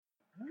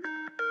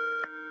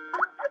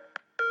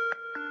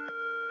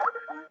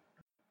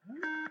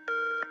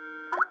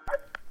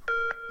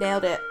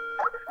Nailed it.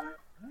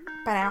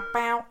 Bow,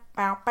 bow,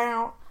 bow,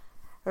 bow.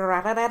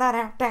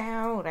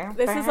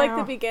 This is like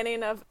the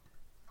beginning of,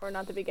 or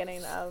not the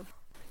beginning of,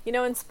 you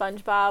know in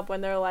SpongeBob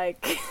when they're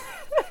like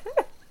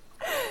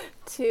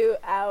 2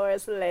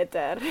 hours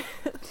later.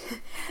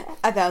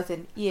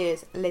 1,000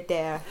 years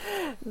later.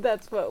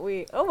 That's what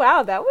we, oh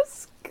wow, that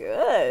was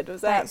good.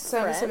 Was that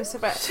so French? so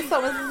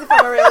if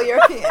I'm a real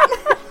European.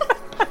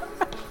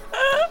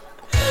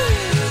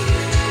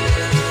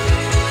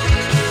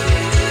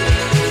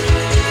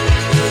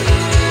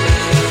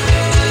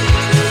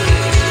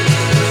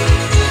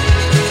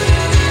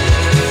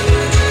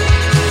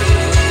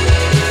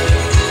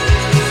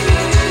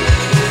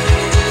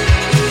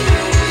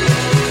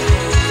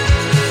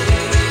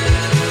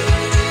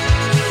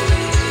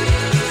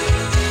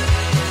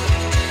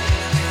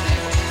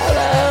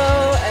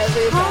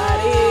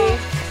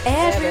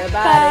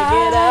 Everybody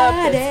get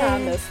up, it's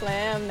time to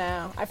slam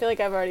now. I feel like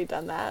I've already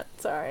done that,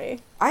 sorry.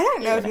 I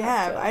don't know if you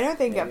have. I don't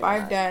think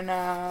I've done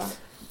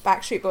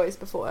Backstreet Boys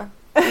before.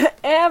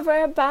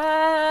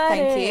 Everybody.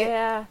 Thank you.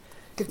 Yeah.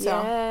 Good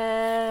song.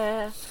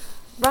 Yeah.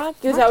 Rock.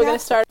 Is that we're going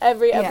to start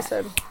every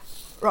episode. Yeah.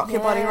 Rock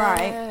your body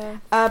right.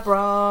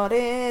 Abroad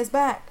is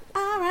back.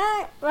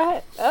 Alright.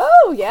 Right.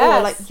 Oh, yeah.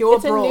 Like your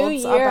it's broads a new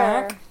year.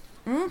 are back.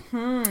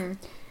 Mm-hmm.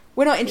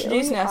 We're not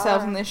introducing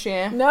ourselves in this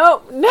year.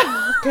 No.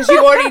 Because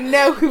you already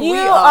know who we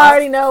are. You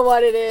already know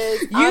what it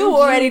is. You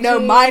already know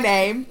my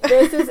name.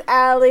 This is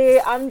Allie.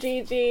 I'm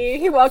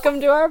Gigi. Welcome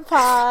to our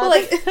pod. Well,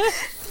 like,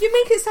 you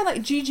make it sound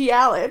like Gigi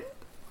Allen.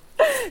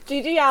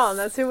 Gigi Allen,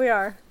 that's who we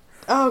are.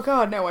 Oh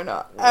god, no we're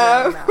not.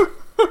 No.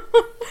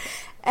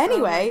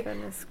 Anyway,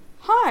 oh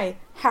hi.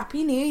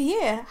 Happy New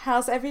Year.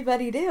 How's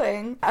everybody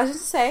doing? I was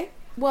just to say,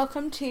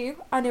 welcome to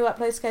our new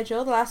upload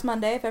schedule, the last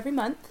Monday of every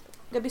month.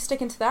 Gonna be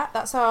sticking to that.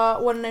 That's our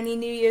one and only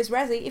New Year's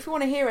resi. If you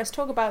want to hear us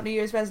talk about New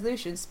Year's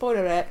resolutions,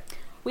 spoiler alert,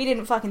 we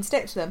didn't fucking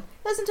stick to them.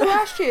 Listen to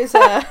last year's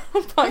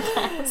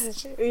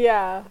podcast.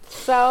 Yeah.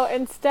 So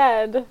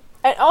instead,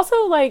 and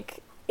also like,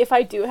 if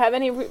I do have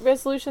any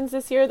resolutions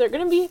this year, they're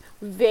gonna be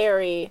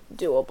very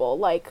doable.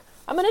 Like,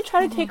 I'm gonna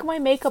try to take my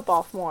makeup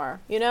off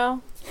more. You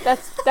know,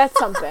 that's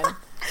something.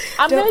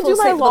 I'm gonna do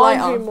my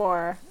laundry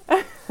more.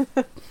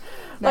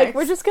 Like,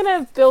 we're just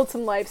gonna build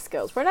some life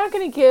skills. We're not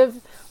gonna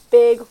give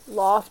big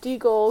lofty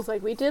goals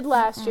like we did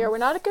last year. We're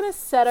not going to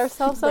set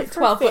ourselves up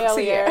for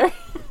failure.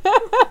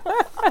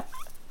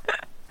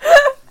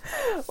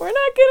 We're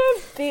not going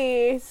to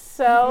be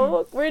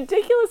so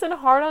ridiculous and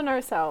hard on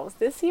ourselves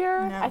this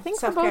year. No, I think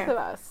self-care. for both of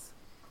us.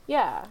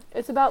 Yeah,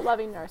 it's about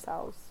loving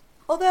ourselves.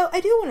 Although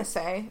I do want to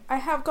say, I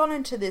have gone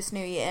into this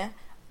new year.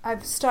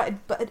 I've started,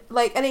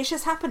 and it's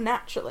just happened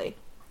naturally.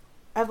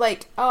 I'm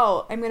like,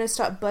 I'm going to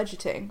start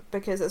budgeting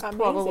because it's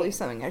probably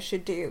something I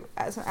should do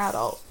as an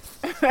adult.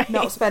 Right.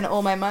 Not spend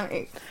all my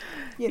money.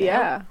 You know?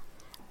 Yeah.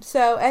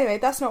 So anyway,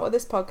 that's not what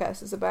this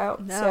podcast is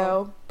about. No.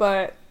 So,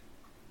 but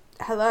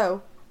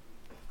hello.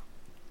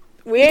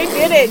 We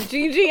did it,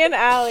 Gigi and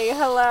Allie.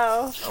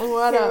 Hello.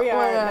 What Here up? we What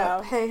are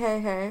up? now.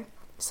 Hey.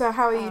 So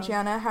how are you,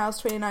 Gianna?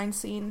 How's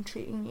 2019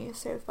 treating you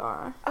so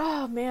far?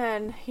 Oh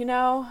man,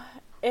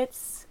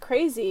 it's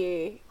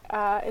crazy.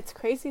 It's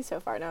crazy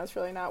so far. No, it's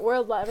really not. We're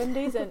 11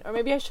 days in, or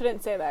maybe I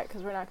shouldn't say that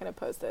because we're not going to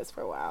post this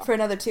for a while. For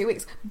another 2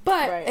 weeks.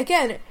 But,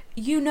 again,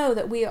 you know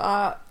that we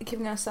are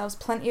giving ourselves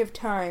plenty of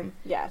time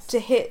to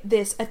hit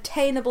this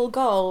attainable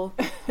goal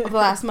of the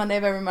last Monday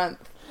of every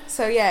month.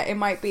 So, yeah, it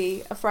might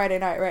be a Friday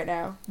night right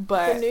now,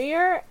 but... The new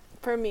year,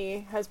 for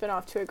me, has been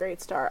off to a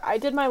great start. I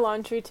did my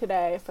laundry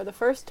today for the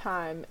first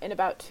time in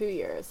about 2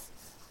 years.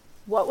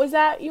 What was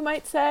that, you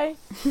might say?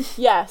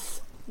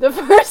 Yes. The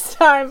first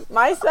time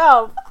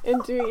myself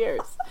in 2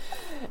 years.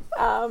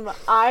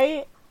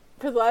 I,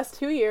 for the last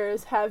 2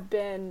 years, have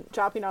been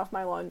dropping off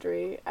my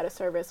laundry at a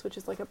service, which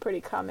is like a pretty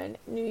common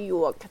New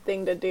York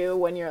thing to do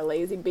when you're a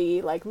lazy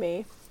bee like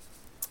me.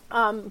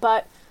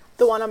 But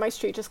the one on my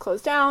street just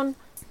closed down.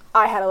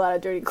 I had a lot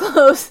of dirty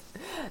clothes.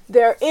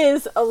 There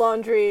is a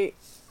laundry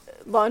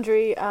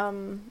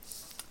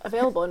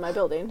available in my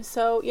building.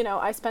 So,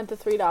 I spent the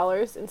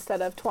 $3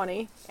 instead of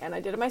 $20, and I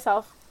did it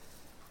myself.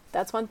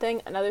 That's one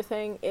thing. Another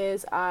thing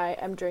is I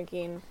am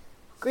drinking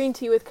green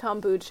tea with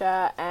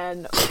kombucha,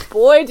 and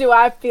boy, do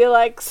I feel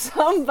like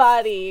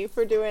somebody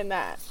for doing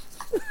that.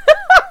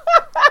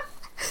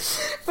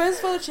 First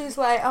of all, she's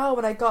like,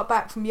 when I got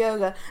back from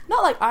yoga,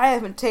 not like I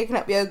haven't taken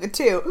up yoga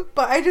too,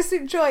 but I just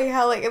enjoy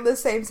how, like, in the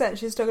same sentence,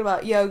 she's talking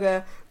about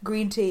yoga,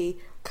 green tea,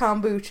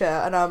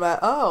 kombucha, and I'm like,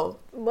 oh.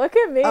 Look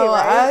at me,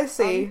 right? I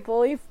see. I'm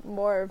fully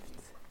morphed.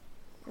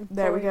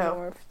 There we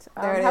go.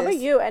 How about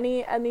you?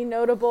 Any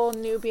notable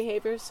new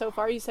behaviors so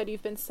far? You said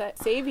you've been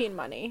saving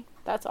money.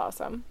 That's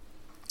awesome.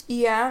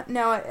 Yeah,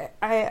 no,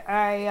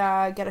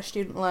 I get a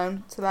student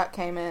loan, so that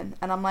came in,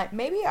 and I'm like,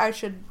 maybe I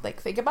should,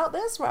 like, think about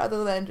this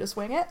rather than just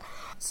wing it.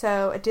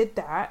 So I did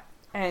that,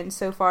 and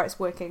so far it's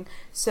working.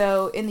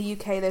 So in the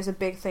UK, there's a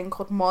big thing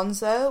called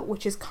Monzo,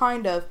 which is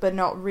kind of, but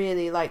not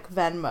really, like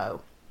Venmo.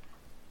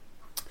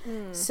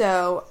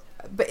 So,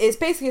 but it's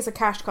basically a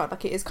cash card,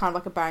 like it is kind of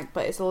like a bank,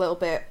 but it's a little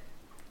bit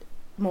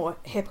more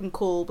hip and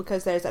cool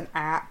because there's an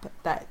app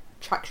that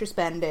tracks your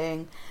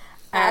spending.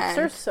 Apps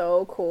are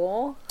so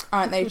cool.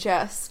 Aren't they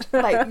just?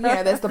 Like, you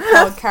know, there's the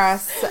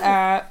podcast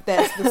app,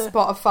 there's the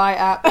Spotify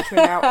app, which we're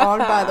now on,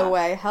 by the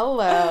way.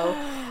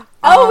 Hello.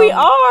 Oh, we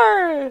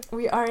are!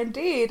 We are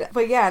indeed.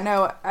 But yeah,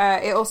 no,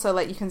 it also,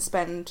 like, you can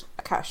spend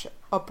cash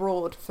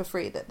abroad for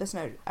free, that there's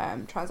no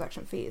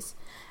transaction fees.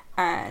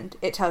 And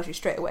it tells you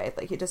straight away,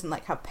 like, it doesn't,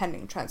 like, have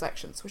pending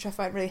transactions, which I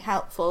find really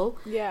helpful.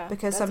 Yeah,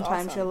 because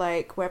sometimes awesome. you're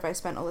like, where have I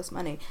spent all this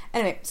money?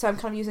 Anyway, so I'm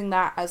kind of using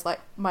that as,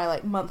 like, my,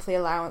 like, monthly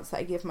allowance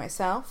that I give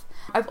myself.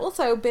 I've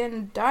also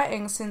been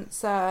dieting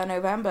since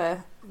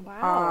November.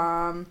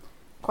 Wow.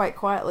 Quite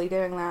quietly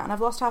doing that, and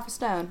I've lost half a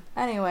stone.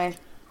 Anyway.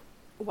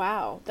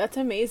 Wow, that's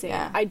amazing.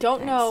 Yeah, I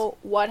don't know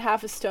what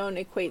half a stone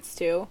equates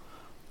to,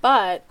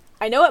 but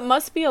I know it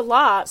must be a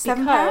lot.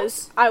 7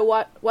 because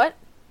pounds? What?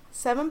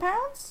 7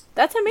 pounds?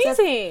 That's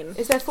amazing.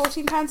 Is there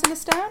 14 pounds in a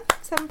stone?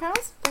 7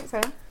 pounds? I think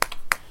so.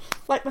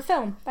 Like the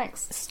film.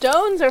 Thanks.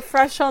 Stones are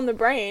fresh on the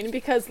brain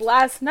because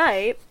last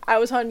night I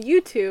was on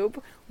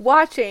YouTube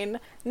watching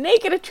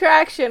Naked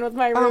Attraction with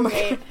my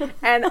roommate,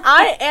 and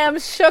I am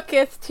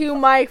shooketh to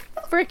my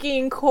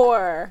freaking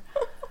core.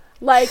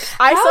 Like,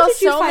 I How saw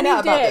did you so find many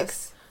out about dicks.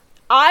 this?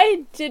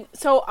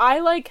 I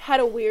like had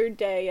a weird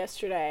day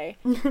yesterday.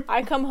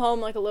 I come home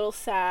like a little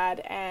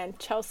sad, and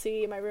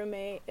Chelsea, my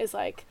roommate, is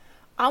like,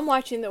 I'm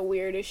watching the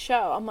weirdest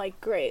show. I'm like,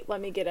 great,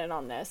 let me get in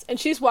on this. And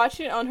she's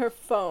watching it on her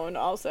phone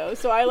also.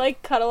 So I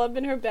like cuddle up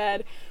in her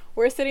bed.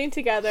 We're sitting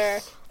together,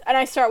 and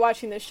I start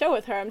watching this show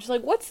with her. I'm just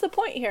like, what's the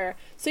point here?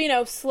 So, you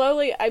know,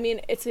 slowly, I mean,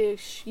 it's a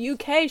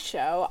UK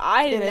show.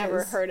 I had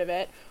never heard of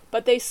it.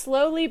 But they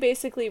slowly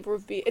basically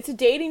reveal, it's a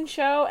dating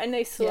show, and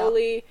they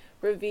slowly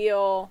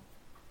reveal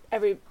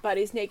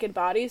everybody's naked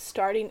bodies,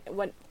 starting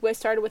when we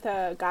started with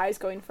guys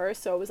going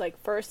first. So it was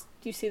like, first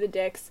you see the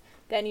dicks,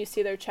 then you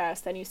see their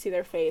chest, then you see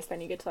their face,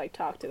 then you get to like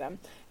talk to them.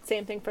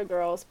 Same thing for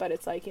girls, but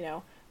it's like, you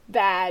know,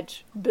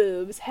 badge,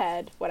 boobs,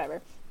 head,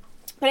 whatever.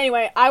 But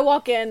anyway, I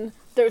walk in,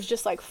 there's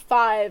just like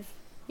 5,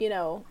 you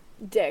know,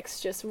 dicks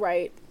just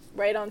right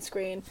on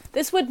screen.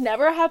 This would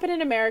never happen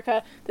in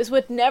America. This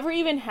would never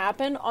even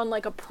happen on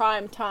like a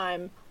prime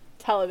time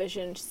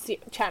television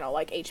channel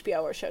like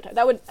HBO or Showtime.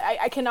 That would,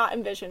 I cannot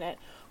envision it.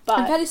 But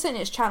I'm fairly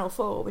certain it's Channel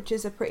 4, which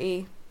is a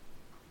pretty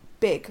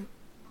big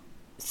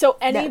So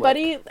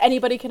anybody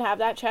can have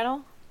that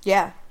channel?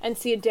 Yeah. And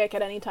see a dick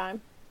at any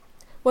time?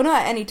 Well,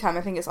 not at any time.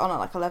 I think it's on at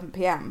like 11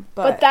 p.m.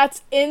 But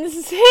that's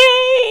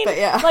insane! But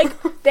yeah.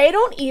 Like, they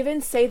don't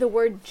even say the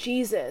word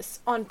Jesus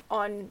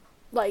on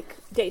like,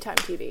 daytime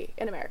TV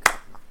in America.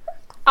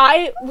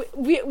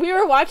 We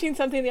were watching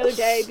something the other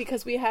day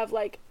because we have,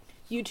 like,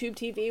 YouTube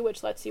TV,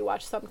 which lets you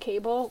watch some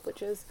cable,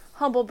 which is,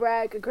 humble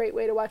brag, a great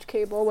way to watch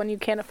cable when you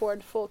can't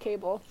afford full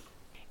cable.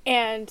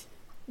 And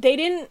they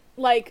didn't,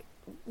 like,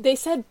 they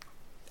said,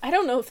 I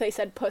don't know if they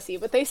said pussy,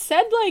 but they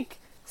said, like,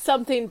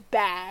 something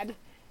bad.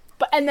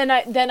 And then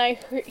I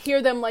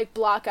hear them, like,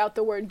 block out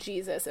the word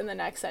Jesus in the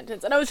next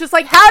sentence. And I was just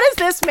like, how does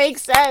this make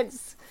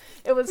sense?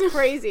 It was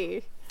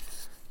crazy.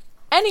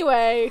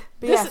 Anyway,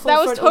 that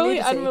was totally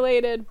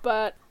unrelated,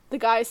 but the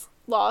guy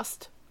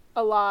lost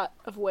a lot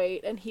of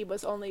weight, and he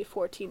was only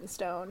 14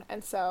 stone,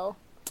 and so,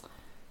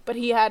 but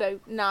he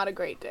had not a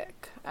great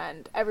dick,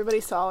 and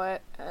everybody saw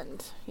it,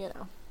 and, you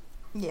know.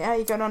 Yeah,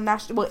 you're going on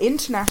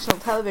international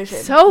television.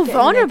 So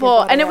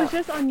vulnerable, and it was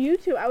just on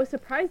YouTube. I was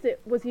surprised it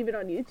was even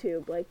on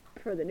YouTube, like,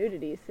 for the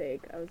nudity's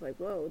sake. I was like,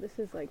 whoa, this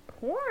is like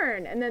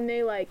porn, and then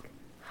they, like,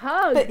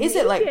 hug. But is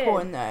it like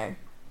porn, though?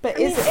 But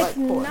is it like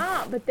porn? It's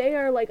not, but they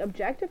are, like,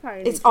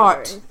 objectifying it's each other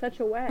art. in such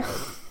a way.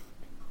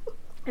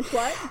 It's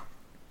what?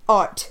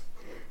 Art.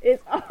 It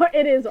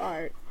is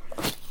art.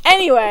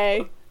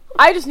 Anyway,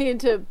 I just needed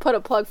to put a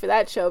plug for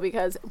that show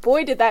because,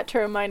 boy, did that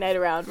turn my night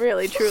around.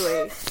 Really,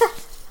 truly.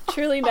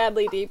 Truly,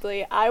 madly,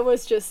 deeply. I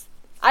was just...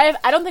 I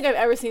don't think I've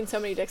ever seen so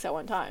many dicks at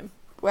one time.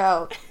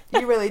 Well,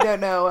 you really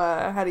don't know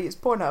how to use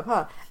Pornhub,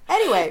 huh?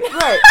 Anyway,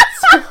 right.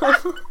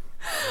 So...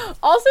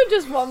 Also,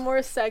 just one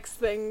more sex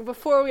thing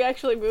before we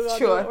actually move on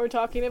to what we're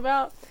talking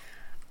about.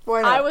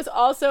 Why not? I was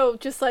also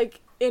just,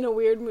 like, in a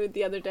weird mood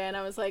the other day, and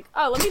I was like,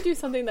 oh, let me do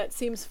something that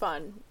seems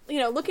fun. You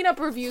know, looking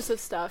up reviews of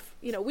stuff,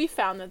 you know, we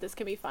found that this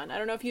can be fun. I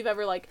don't know if you've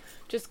ever, like,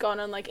 just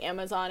gone on, like,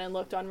 Amazon and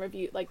looked on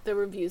the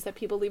reviews that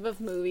people leave of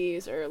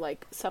movies or,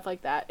 like, stuff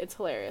like that. It's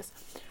hilarious.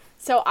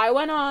 So I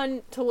went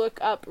on to look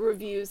up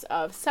reviews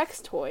of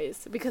sex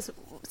toys because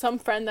some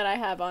friend that I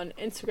have on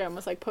Instagram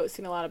was, like,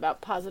 posting a lot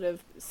about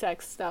positive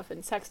sex stuff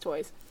and sex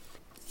toys.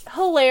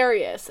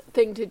 Hilarious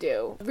thing to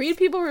do. Read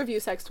people review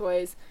sex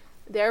toys.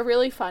 They're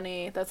really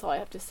funny. That's all I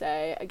have to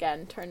say.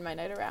 Again, turned my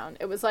night around.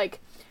 It was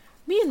like,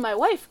 me and my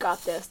wife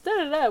got this.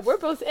 Da-da-da. We're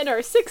both in our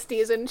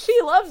 60s, and she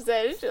loves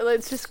it.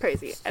 It's just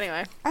crazy.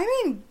 Anyway. I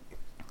mean,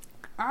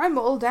 I'm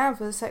all down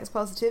for the sex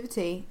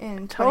positivity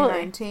in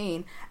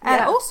 2019.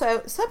 And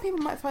also, some people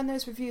might find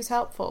those reviews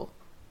helpful.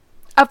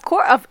 Of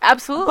course.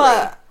 Absolutely.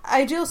 But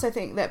I do also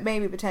think that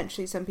maybe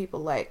potentially some people,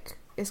 like,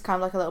 it's kind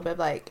of like a little bit of,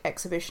 like,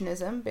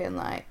 exhibitionism, being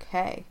like,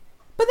 hey...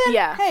 But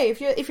then, hey,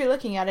 if you're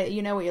looking at it,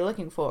 you know what you're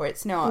looking for.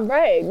 It's not...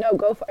 Right. No,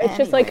 go for it. It's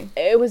just, like,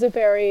 it was a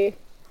very...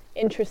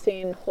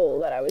 interesting hole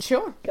that I was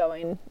sure.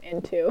 going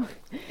into.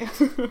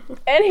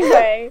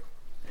 Anyway,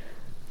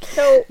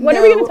 so what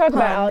are we going to talk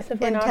about, Alice, if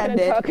we're not going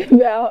to talk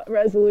about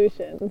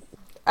resolutions?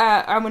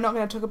 And we're not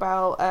going to talk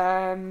about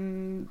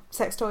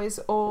sex toys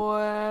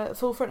or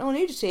full frontal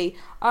nudity.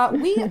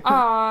 We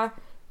are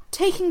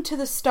taking to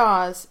the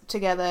stars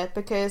together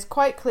because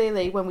quite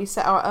clearly when we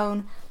set our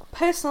own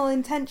personal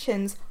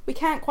intentions, we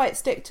can't quite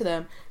stick to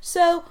them.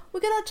 So we're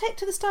going to take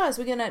to the stars.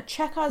 We're going to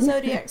check our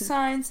zodiac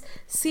signs,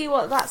 see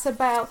what that's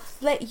about,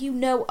 let you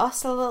know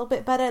us a little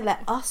bit better,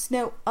 let us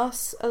know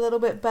us a little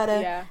bit better.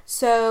 Yeah.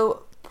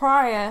 So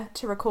prior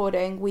to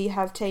recording, we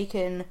have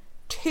taken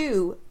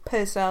 2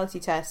 personality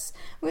tests.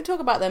 We're going to talk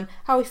about them,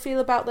 how we feel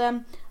about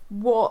them,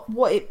 what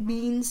it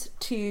means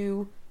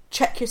to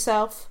check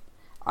yourself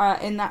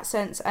in that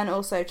sense, and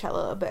also chat a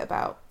little bit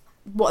about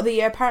what the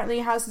year apparently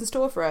has in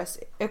store for us,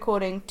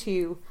 according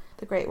to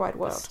the Great Wide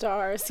World.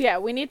 Stars. Yeah,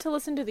 we need to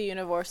listen to the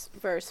universe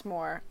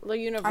more. The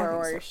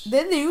universe. The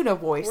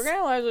universe. We're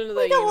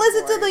going to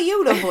listen to the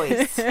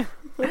universe.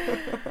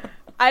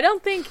 I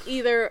don't think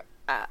either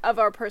of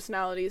our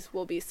personalities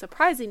will be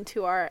surprising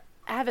to our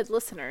avid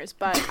listeners,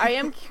 but I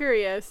am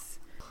curious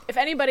if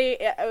anybody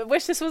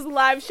wish this was a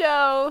live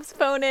show,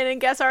 phone in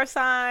and guess our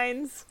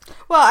signs.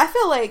 Well, I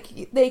feel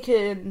like they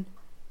could,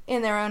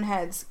 in their own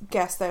heads,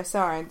 guess their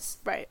signs.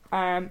 Right.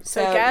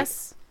 So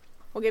guess.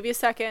 We'll give you a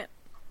second.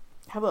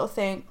 Have a little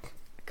think.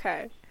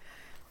 Okay.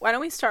 Why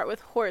don't we start with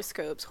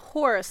horoscopes?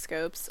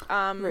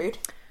 Rude.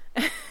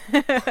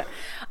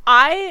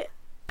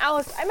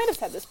 Alice, I might have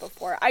said this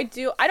before. I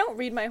don't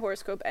read my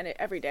horoscope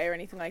every day or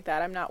anything like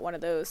that. I'm not one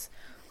of those,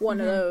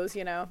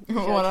 you know,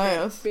 one of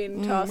those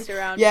being tossed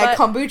around. Yeah, but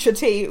kombucha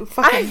tea.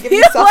 Fucking give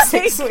yourself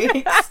like 6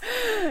 weeks.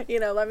 You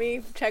know, let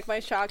me check my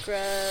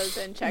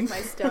chakras and check my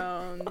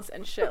stones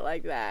and shit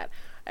like that,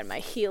 and my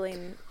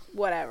healing,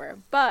 whatever.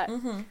 But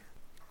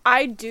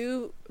I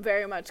do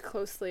very much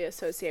closely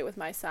associate with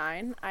my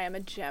sign. I am a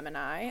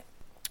Gemini.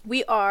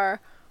 We are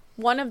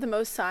one of the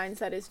most signs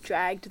that is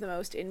dragged the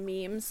most in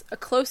memes, a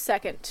close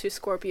second to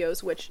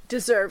Scorpios, which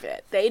deserve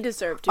it. They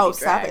deserve to be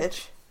dragged.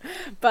 Savage.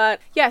 But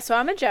yeah, so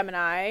I'm a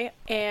Gemini,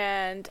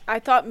 and I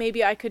thought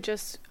maybe I'll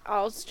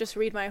just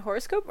read my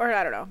horoscope, or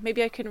I don't know,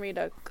 maybe I can read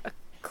a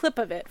clip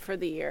of it for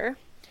the year.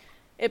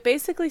 It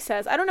basically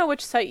says, I don't know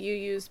which site you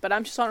use, but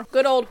I'm just on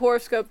good old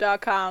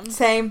horoscope.com.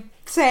 Same.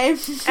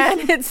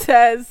 And it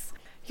says,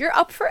 you're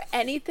up for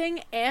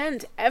anything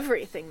and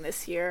everything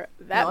this year.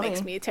 That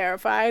makes me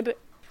terrified.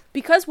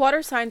 Because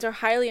water signs are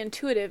highly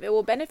intuitive, it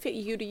will benefit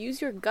you to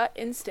use your gut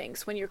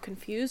instincts when you're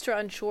confused or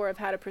unsure of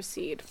how to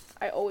proceed.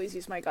 I always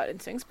use my gut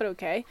instincts, but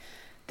okay.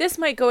 This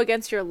might go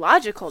against your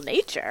logical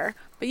nature,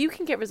 but you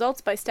can get results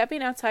by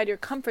stepping outside your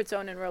comfort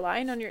zone and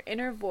relying on your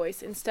inner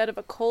voice instead of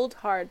a cold,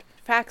 hard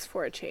facts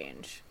for a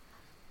change.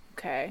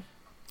 Okay.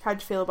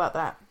 How'd you feel about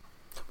that?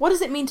 What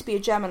does it mean to be a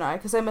Gemini?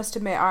 Because I must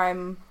admit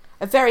I'm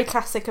a very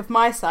classic of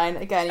my sign.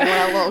 Again, you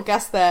want a little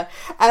guess there.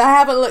 And I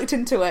haven't looked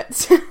into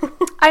it.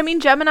 I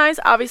mean, Geminis,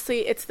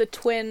 obviously, it's the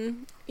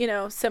twin,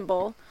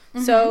 symbol.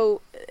 Mm-hmm.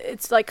 So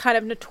it's, like, kind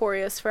of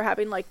notorious for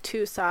having, like,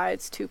 2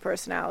 sides, 2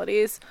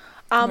 personalities.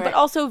 Right. But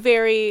also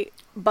very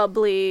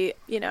bubbly,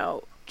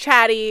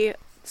 chatty,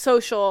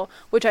 social,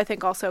 which I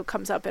think also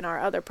comes up in our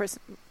other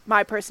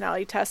my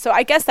personality test. So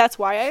I guess that's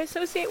why I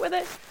associate with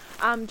it.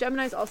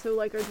 Geminis also,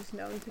 like, are just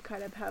known to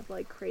kind of have,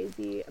 like,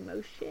 crazy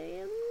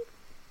emotions,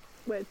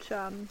 which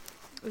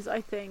is,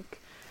 I think,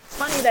 it's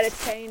funny that it's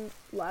saying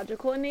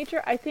logical in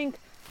nature. I think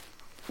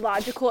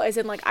logical as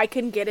in, like, I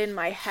can get in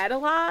my head a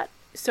lot,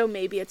 so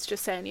maybe it's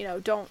just saying,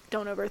 don't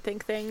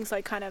overthink things,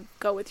 like, kind of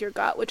go with your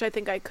gut, which I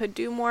think I could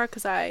do more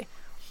because I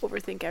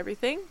overthink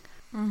everything.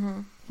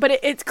 Mm-hmm. But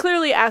it's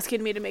clearly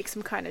asking me to make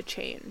some kind of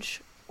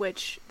change,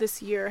 which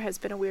this year has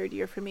been a weird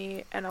year for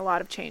me and a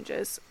lot of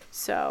changes.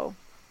 So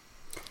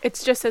it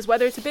just says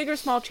whether it's a big or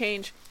small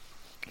change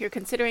you're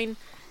considering,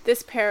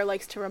 this pair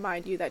likes to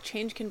remind you that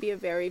change can be a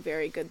very,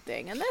 very good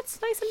thing. And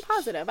that's nice and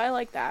positive. I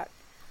like that.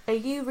 Are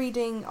you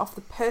reading off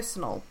the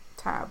personal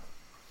tab?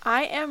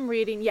 I am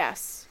reading,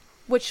 yes.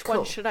 Which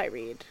one should I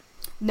read?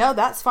 No,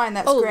 that's fine.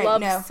 That's great.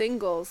 Love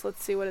singles.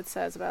 Let's see what it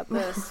says about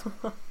this.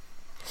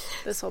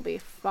 This will be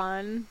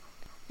fun.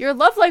 Your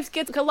love life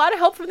gets a lot of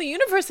help from the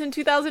universe in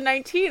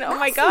 2019. Oh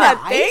my god,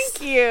 nice.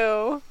 Thank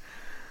you.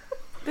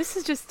 This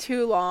is just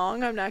too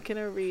long. I'm not going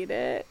to read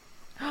it.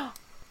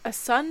 A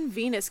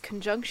Sun-Venus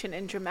conjunction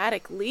in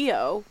dramatic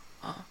Leo,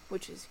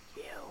 which is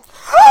you.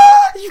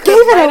 You gave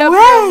it away!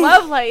 Up your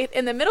love light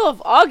in the middle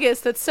of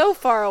August. That's so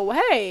far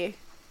away.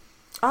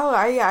 Oh,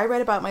 I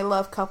read about my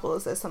love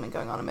couples. There's something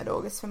going on in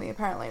mid-August for me,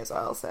 apparently, as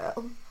well,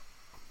 so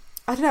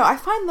I don't know. I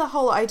find the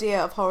whole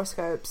idea of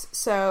horoscopes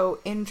so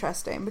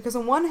interesting because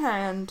on one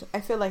hand, I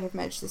feel like I've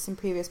mentioned this in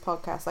previous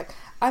podcasts, like,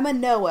 I'm a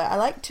knower. I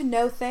like to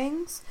know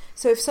things.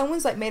 So if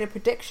someone's, like, made a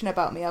prediction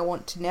about me, I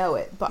want to know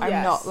it. But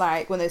I'm not,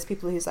 like, one of those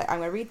people who's like, I'm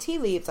going to read tea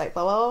leaves, like,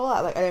 blah, blah, blah,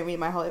 blah. Like, I don't read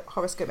my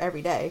horoscope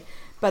every day.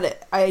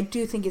 But I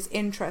do think it's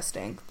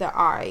interesting that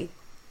I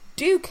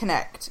do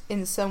connect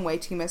in some way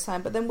to my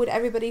sign. But then would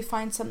everybody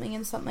find something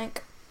in something?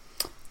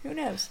 Who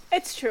knows?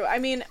 It's true. I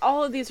mean,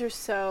 all of these are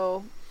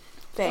so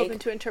vague. Open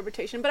to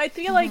interpretation. But I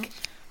feel like,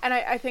 and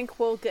I think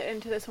we'll get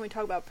into this when we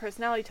talk about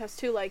personality tests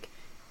too, like,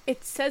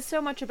 it says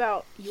so much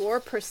about your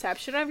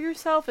perception of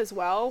yourself as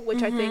well,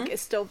 which I think is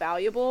still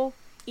valuable,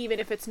 even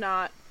if it's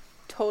not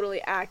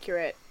totally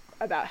accurate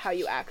about how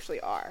you actually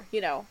are,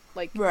 you know?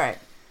 Like, right.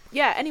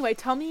 Yeah, anyway,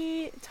 give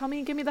me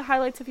the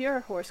highlights of your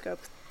horoscope.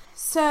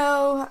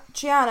 So,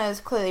 Gianna's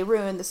clearly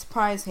ruined the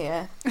surprise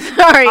here.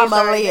 Sorry, I'm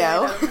a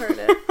Leo. Heard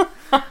it.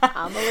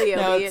 I'm a Leo.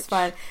 No, it's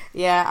fine.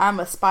 Yeah, I'm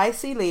a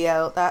spicy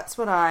Leo. That's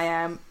what I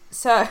am.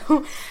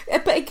 So,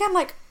 but again,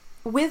 like,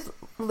 with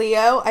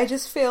Leo, I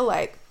just feel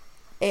like,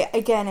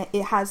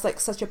 it has, like,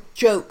 such a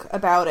joke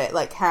about it,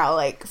 like, how,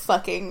 like,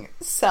 fucking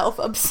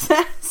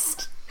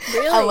self-obsessed.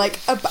 Really? And, like,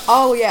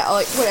 oh, yeah,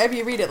 like, whenever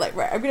you read it, like,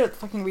 right, I'm gonna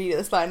fucking read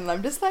this line, and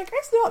I'm just like,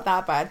 it's not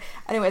that bad.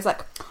 Anyway, it's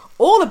like,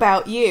 All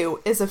About You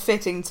is a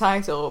fitting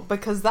title,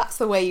 because that's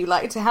the way you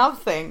like to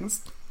have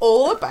things.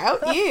 All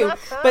about you.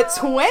 But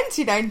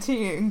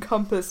 2019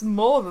 encompass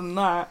more than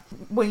that.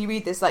 When you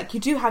read this, like, you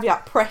do have your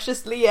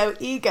precious Leo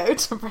ego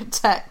to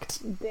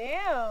protect.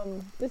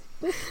 Damn. This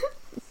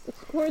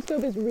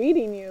horoscope is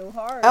reading you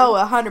hard. Oh,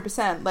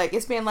 100%. Like,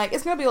 it's being like,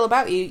 it's gonna be all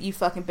about you, you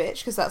fucking bitch,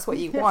 because that's what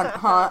you want,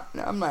 huh?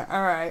 No, I'm like,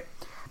 alright.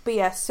 But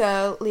yeah,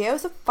 so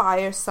Leo's a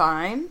fire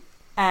sign,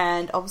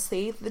 and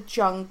obviously the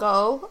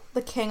jungle,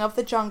 the king of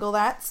the jungle,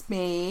 that's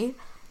me.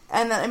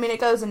 And then, I mean, it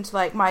goes into,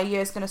 like, my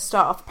year's going to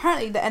start off.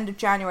 Apparently, the end of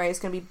January is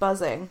going to be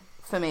buzzing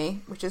for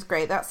me, which is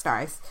great. That's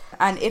nice.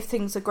 And if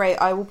things are great,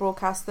 I will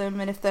broadcast them.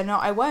 And if they're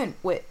not, I won't,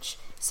 which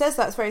says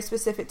that's very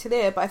specific to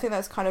Leo. But I think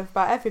that's kind of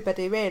about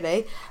everybody,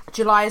 really.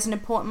 July is an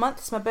important month.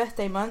 It's my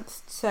birthday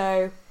month.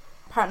 So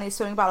apparently it's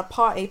something about a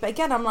party. But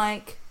again, I'm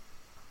like,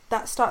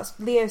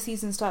 Leo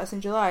season starts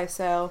in July.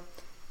 So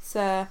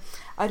I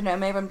don't know.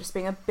 Maybe I'm just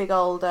being a big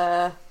old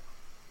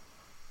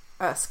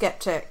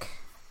skeptic.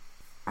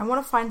 I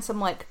want to find some,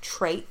 like,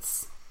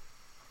 traits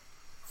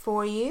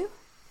for you.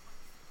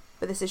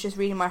 But this is just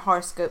reading my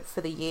horoscope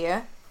for the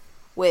year.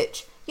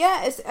 Which,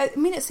 yeah,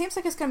 it seems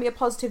like it's going to be a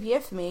positive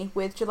year for me.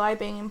 With July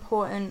being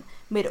important,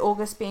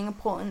 mid-August being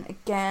important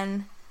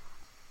again.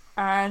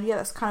 And, yeah,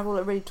 that's kind of all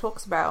it really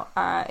talks about.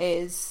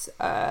 Is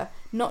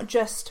not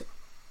just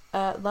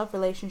love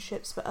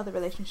relationships, but other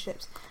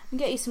relationships. And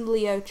get you some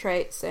Leo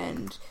traits.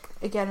 And,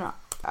 again,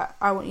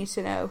 I want you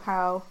to know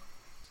how...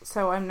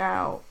 So I'm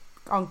now...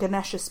 on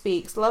Ganesha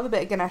Speaks. Love a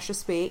bit of Ganesha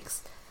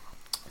Speaks.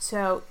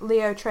 So,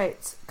 Leo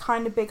traits.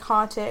 Kind of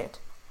big-hearted,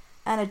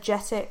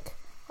 energetic,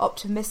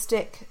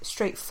 optimistic,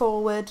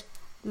 straightforward,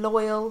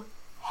 loyal,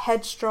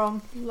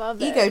 headstrong,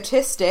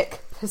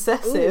 egotistic,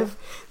 possessive,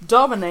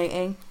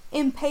 dominating,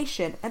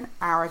 impatient, and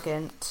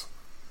arrogant.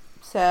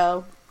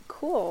 So...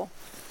 Cool.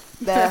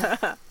 There.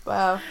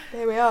 Well,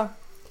 there we are.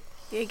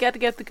 You got to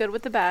get the good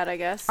with the bad, I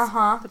guess.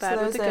 Uh-huh. The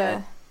bad with the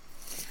good.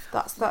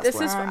 That's this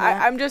where is.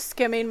 I'm just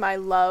skimming my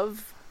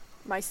love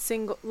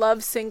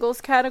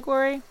singles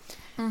category,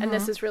 and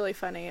this is really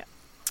funny.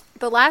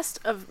 The last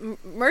of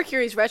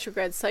Mercury's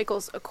retrograde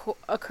cycles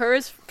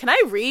occurs. Can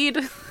I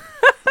read?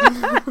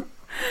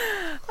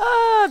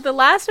 The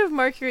last of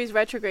Mercury's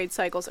retrograde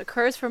cycles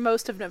occurs for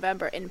most of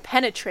November in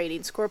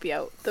penetrating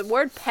Scorpio. The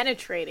word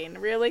penetrating,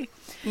 really?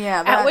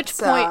 Yeah. At which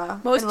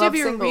point, most of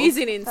your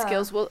reasoning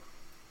skills will...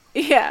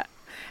 Yeah.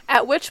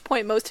 At which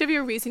point, most of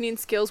your reasoning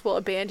skills will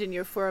abandon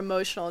you for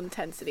emotional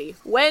intensity.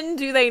 When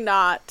do they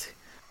not?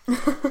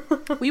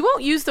 We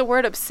won't use the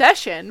word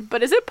obsession,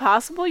 but is it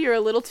possible you're a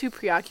little too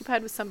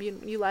preoccupied with somebody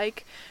you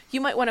like? You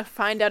might want to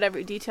find out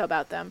every detail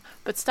about them,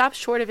 but stop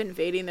short of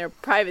invading their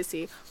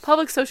privacy.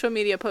 Public social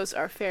media posts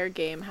are fair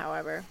game,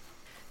 however.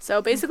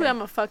 So basically,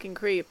 I'm a fucking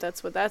creep.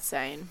 That's what that's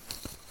saying.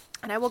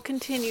 And I will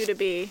continue to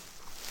be.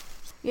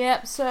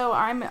 Yeah, so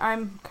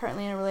I'm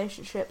currently in a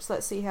relationship, so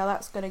let's see how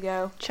that's going to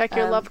go. Check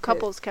your love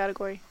couples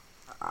category.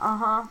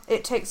 Uh-huh.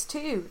 It takes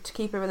two to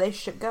keep a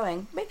relationship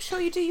going. Make sure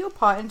you do your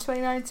part in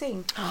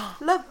 2019.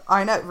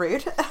 I know,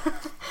 rude.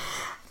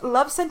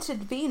 Love-centered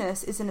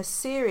Venus is in a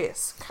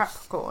serious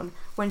Capricorn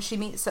when she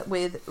meets up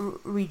with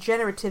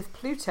regenerative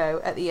Pluto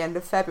at the end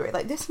of February.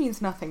 Like, this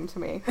means nothing to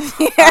me.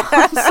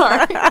 I'm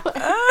sorry.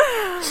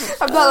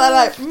 I'm not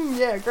like,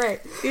 yeah,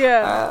 great.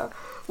 Yeah.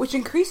 Which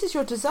increases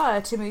your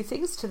desire to move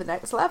things to the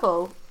next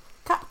level.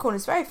 Capricorn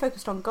is very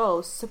focused on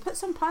goals, so put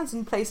some plans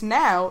in place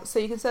now so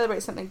you can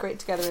celebrate something great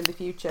together in the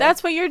future.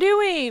 That's what you're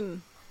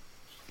doing.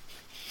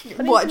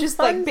 What, just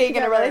like being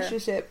in a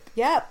relationship?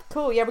 Yep,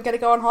 cool. Yeah, we're going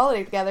to go on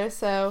holiday together,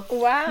 so...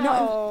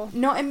 Wow.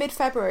 Not in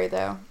mid-February,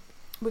 though.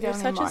 We're You're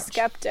going in March. such a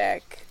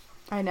skeptic.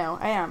 I know,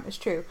 I am. It's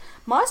true.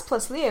 Mars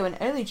plus Leo in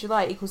early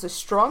July equals a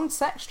strong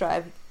sex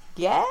drive.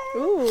 Yeah.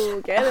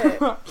 Ooh, get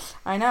it.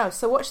 I know.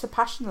 So watch the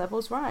passion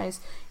levels rise.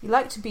 You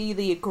like to be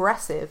the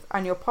aggressive,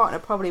 and your partner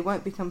probably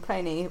won't be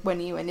complaining when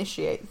you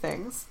initiate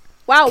things.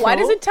 Wow, cool. Why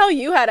does it tell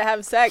you how to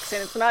have sex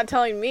and it's not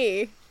telling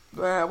me?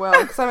 Well,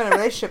 because I'm in a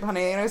relationship,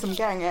 honey. It knows I'm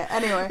getting it.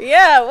 Anyway.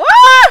 Yeah.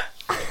 What?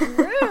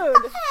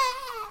 Rude.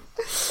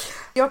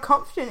 You're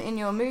confident in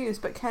your moves,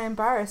 but can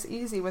embarrass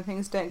easily when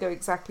things don't go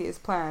exactly as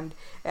planned.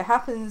 It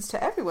happens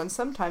to everyone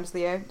sometimes,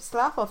 Leo. Just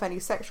laugh off any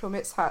sexual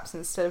mishaps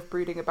instead of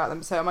brooding about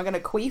them. So am I going to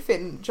queef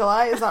in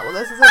July? Is that what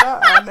this is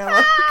about? I know,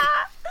 like...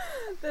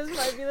 This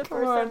might be the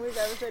first time we've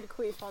ever said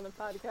queef on the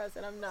podcast,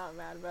 and I'm not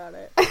mad about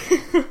it.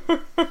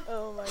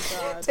 Oh my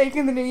god.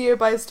 Taking the new year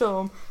by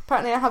storm.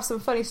 Apparently I have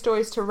some funny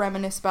stories to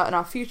reminisce about in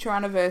our future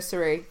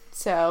anniversary.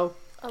 So,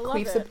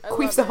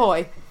 queefs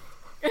ahoy.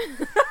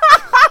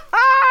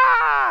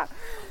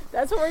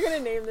 That's what we're gonna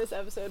name this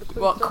episode.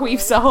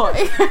 Queefs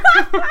ahoy.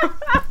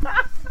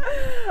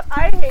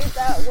 I hate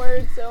that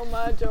word so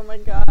much. Oh my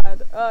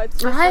god. It's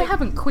just I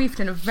haven't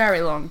queefed in a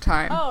very long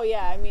time. Oh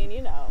yeah, I mean,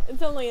 you know,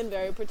 it's only in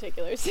very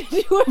particular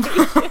situations.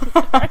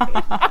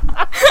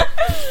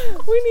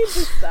 We need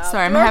to stop.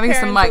 Sorry, I'm having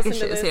some mic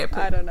issues here.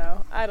 I don't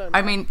know.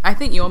 I mean, I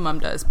think your mum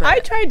does, but... I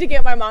tried to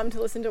get my mom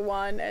to listen to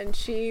one, and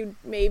she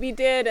maybe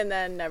did, and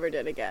then never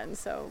did again,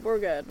 so we're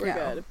good. We're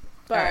good.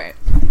 But alright.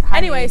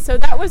 Anyway, so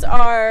that was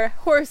our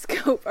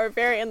horoscope, our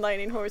very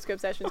enlightening horoscope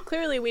sessions.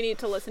 Clearly, we need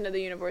to listen to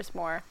the universe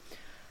more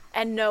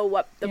and know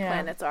what the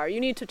planets are. You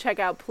need to check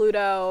out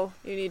Pluto.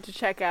 You need to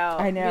check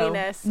out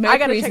Venus. Mercury's I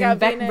gotta check out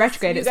Venus.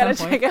 Retrograde you at some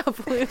gotta point. check out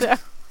Pluto.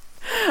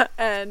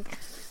 And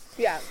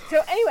yeah.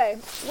 So anyway,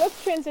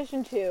 let's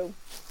transition to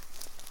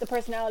the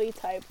personality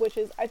type, which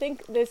is, I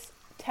think this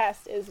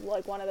test is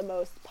like one of the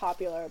most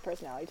popular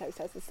personality type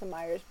tests. It's the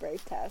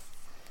Myers-Briggs test.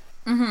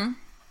 Mm-hmm.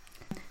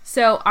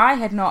 So I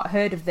had not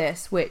heard of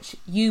this, which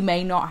you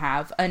may not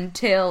have,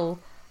 until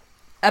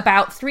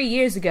about 3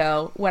 years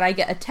ago when I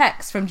get a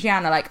text from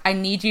Gianna like, I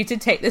need you to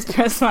take this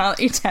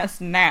personality test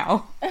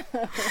now.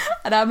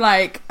 And I'm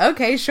like,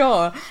 okay,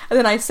 sure. And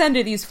then I send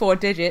her these 4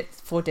 letters.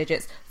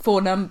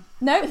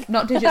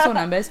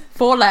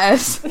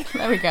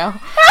 There we go.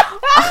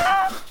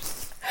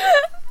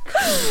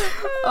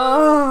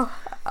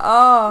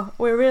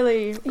 We're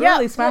really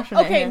smashing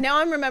it here. Now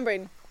I'm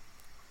remembering.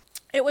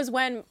 It was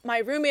when my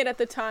roommate at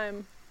the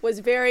time was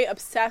very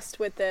obsessed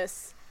with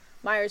this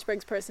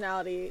Myers-Briggs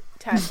personality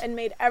test and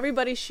made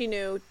everybody she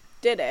knew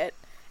did it.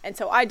 And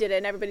so I did it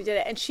and everybody did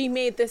it. And she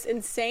made this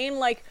insane,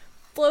 like,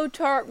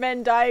 flowchart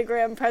Venn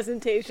diagram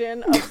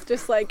presentation of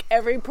just, like,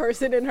 every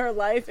person in her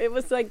life. It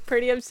was, like,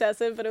 pretty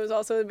obsessive, but it was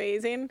also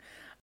amazing.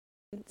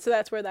 So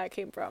that's where that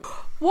came from.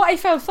 What I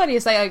found funny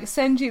is I like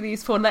send you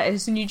these 4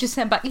 letters and you just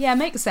send back, yeah,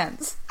 makes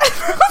sense.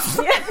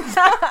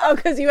 Oh,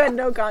 because you had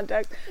no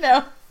context.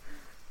 No.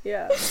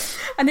 Yeah.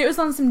 And it was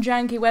on some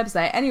janky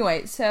website.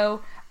 Anyway,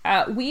 so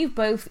we've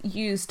both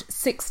used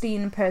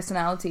 16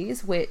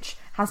 personalities, which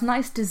has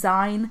nice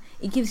design.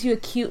 It gives you a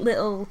cute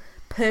little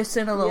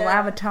person, a little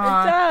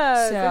avatar.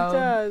 It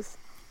does.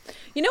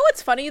 You know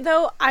what's funny,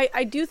 though?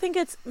 I do think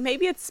it's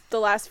the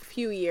last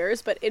few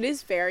years, but it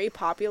is very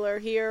popular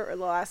here, or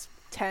the last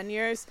 10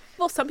 years.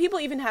 Well, some people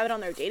even have it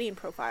on their dating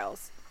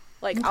profiles.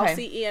 Like, okay. I'll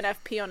see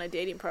ENFP on a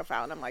dating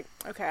profile, and I'm like,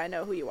 okay, I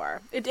know who you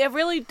are. It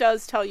really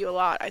does tell you a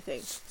lot, I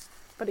think.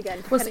 But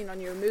again, depending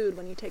on your mood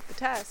when you take the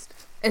test.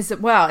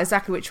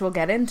 Exactly, which we'll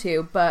get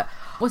into. But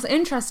what's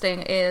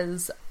interesting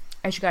is,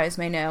 as you guys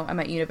may know, I'm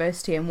at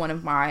university, and one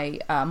of my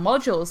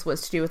modules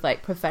was to do with,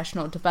 like,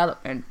 professional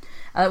development.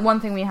 One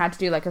thing we had to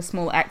do, like, a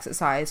small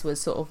exercise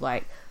was sort of,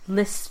 like,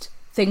 list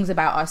things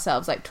about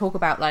ourselves. Like, talk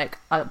about, like,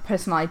 a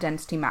personal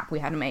identity map we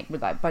had to make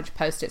with, like, a bunch of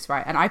Post-its,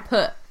 right? And I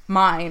put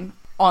mine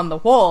on the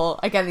wall,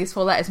 again, these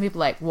 4 letters, and people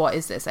are like, what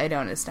is this? I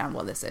don't understand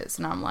what this is.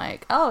 And I'm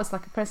like, oh, it's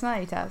like a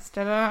personality test.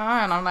 And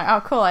I'm like,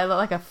 oh, cool, I look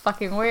like a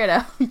fucking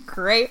weirdo.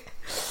 Great.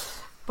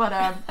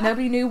 But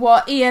nobody knew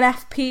what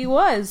ENFP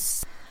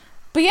was.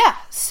 But yeah,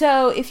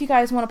 so if you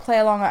guys want to play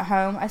along at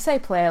home, I say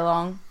play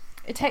along.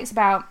 It takes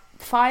about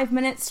 5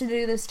 minutes to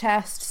do this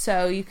test,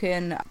 so you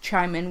can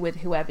chime in with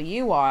whoever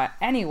you are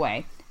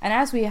anyway. And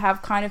as we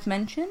have kind of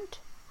mentioned,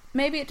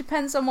 maybe it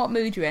depends on what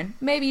mood you're in.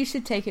 Maybe you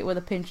should take it with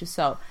a pinch of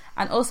salt.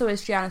 And also,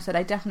 as Gianna said,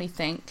 I definitely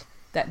think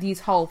that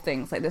these whole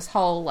things, like this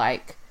whole,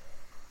 like,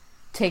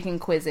 taking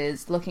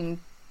quizzes, looking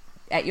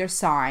at your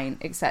sign,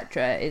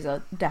 etc., is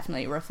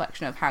definitely a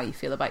reflection of how you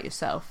feel about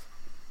yourself,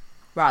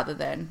 rather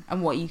than,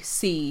 and what you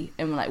see,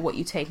 and, like, what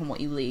you take and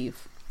what you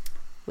leave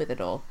with it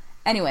all.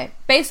 Anyway,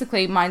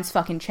 basically, mine's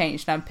fucking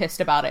changed, and I'm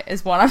pissed about it,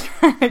 is what I'm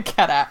trying to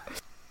get at.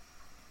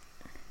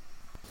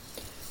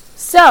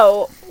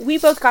 So, we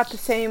both got the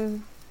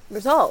same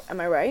result,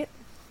 am I right?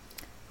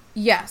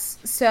 Yes.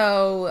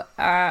 So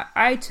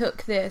I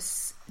took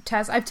this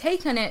test. I've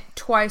taken it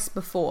twice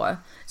before.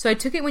 So I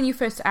took it when you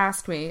first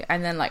asked me,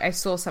 and then like I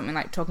saw something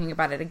like talking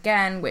about it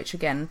again, which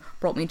again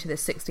brought me to the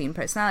 16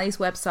 personalities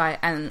website,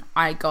 and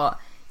I got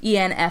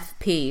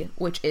ENFP,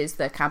 which is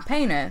the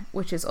campaigner,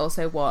 which is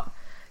also what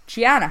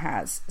Gianna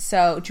has.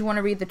 So do you want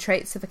to read the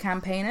traits of a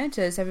campaigner?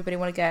 Does everybody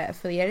want to get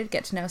affiliated,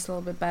 get to know us a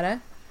little bit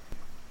better?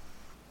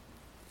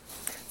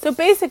 So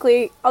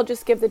basically, I'll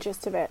just give the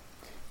gist of it.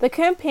 The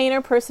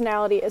campaigner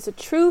personality is a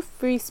true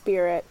free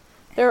spirit.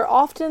 They are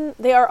often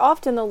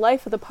the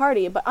life of the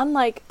party, but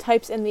unlike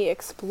types in the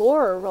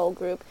explorer role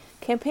group,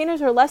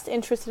 campaigners are less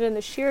interested in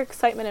the sheer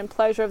excitement and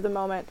pleasure of the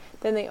moment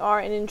than they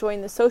are in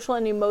enjoying the social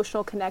and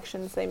emotional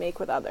connections they make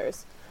with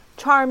others.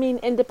 charming,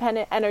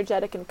 independent,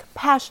 energetic, and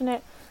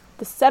compassionate.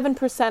 The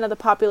 7% of the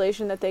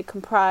population that they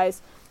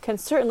comprise can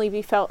certainly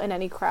be felt in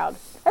any crowd.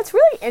 That's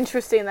really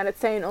interesting that it's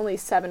saying only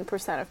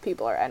 7% of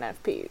people are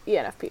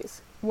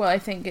ENFPs. Well, I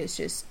think it's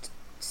just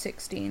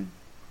 16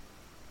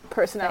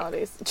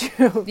 personalities.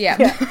 True. Yeah.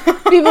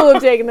 People who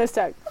have taken this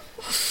test.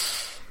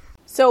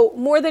 So,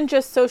 more than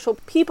just social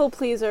people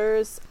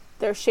pleasers,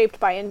 they're shaped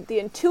by the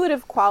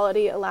intuitive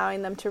quality,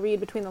 allowing them to read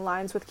between the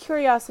lines with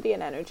curiosity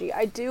and energy.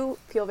 I do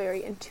feel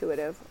very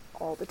intuitive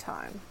all the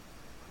time.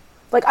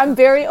 Like, I'm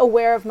very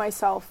aware of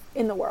myself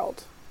in the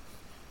world.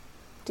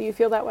 Do you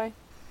feel that way?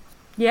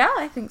 Yeah,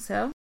 I think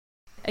so.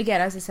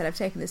 Again, as I said, I've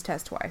taken this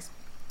test twice.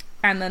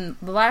 And then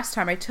the last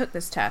time I took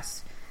this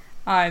test,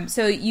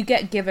 so you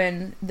get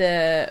given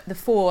the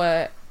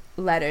 4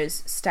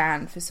 letters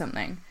stand for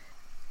something.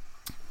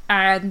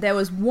 And there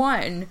was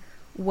one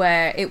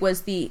where it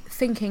was the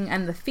thinking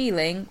and the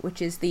feeling,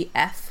 which is the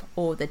F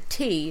or the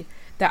T,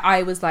 that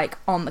I was like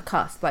on the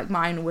cusp. Like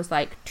mine was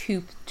like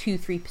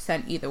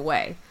 3% either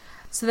way.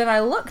 So then I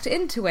looked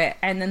into it,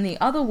 and then the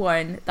other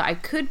one that I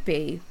could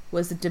be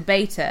was a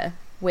debater,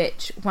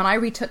 which when I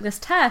retook this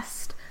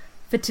test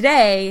for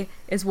today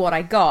is what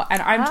I got.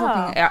 And I'm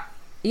talking,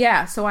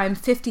 yeah, so I'm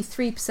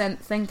 53%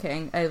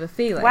 thinking over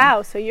feeling.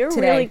 Wow, so you're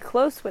today. Really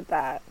close with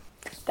that.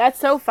 That's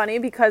so funny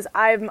because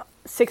I'm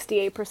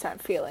 68%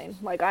 feeling.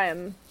 Like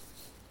I'm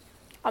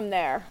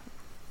there.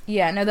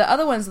 Yeah, no, the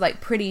other one's like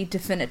pretty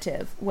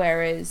definitive,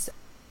 whereas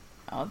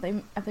have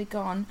they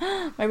gone?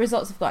 My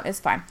results have gone. It's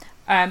fine.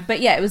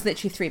 But yeah, it was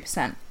literally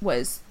 3%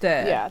 was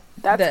the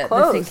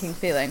thinking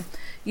feeling.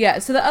 Yeah,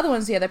 so the other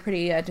ones, yeah, they're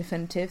pretty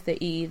definitive.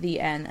 The E, the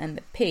N, and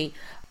the P.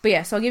 But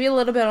yeah, so I'll give you a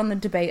little bit on the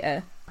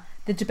debater.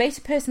 The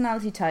debater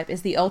personality type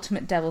is the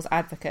ultimate devil's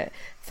advocate,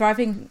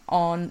 thriving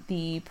on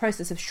the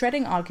process of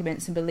shredding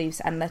arguments and beliefs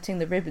and letting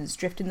the ribbons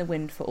drift in the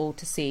wind for all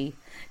to see.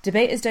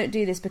 Debaters don't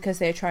do this because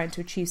they are trying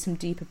to achieve some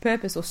deeper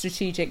purpose or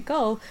strategic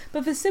goal,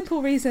 but for the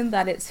simple reason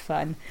that it's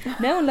fun.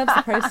 No one loves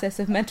the process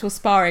of mental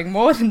sparring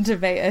more than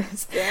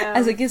debaters,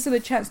 as it gives them a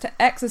chance to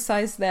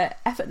exercise their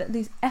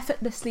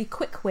effortlessly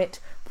quick wit,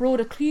 broad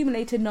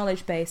accumulated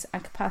knowledge base,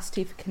 and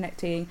capacity for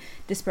connecting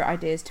disparate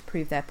ideas to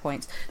prove their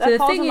points. So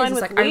the thing is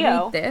like, I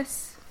read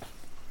this.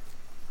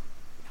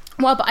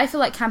 Well, but I feel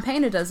like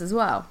Campaigner does as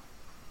well.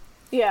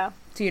 Yeah.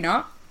 Do you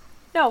not?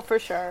 No, for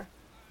sure.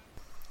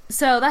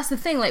 So that's the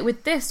thing, like,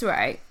 with this,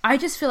 right, I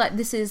just feel like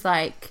this is,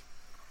 like,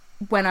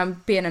 when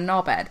I'm being a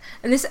knobhead.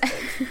 And this,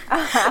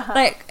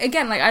 like,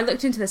 again, like, I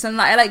looked into this, and,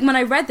 like, when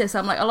I read this,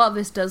 I'm like, a lot of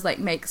this does, like,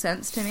 make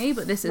sense to me,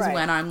 but this is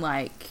when I'm,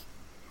 like,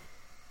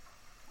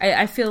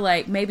 I feel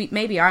like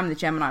maybe I'm the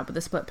Gemini with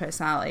the split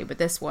personality with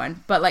this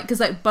one, but, like, because,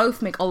 like,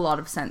 both make a lot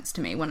of sense to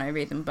me when I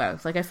read them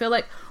both. Like, I feel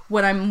like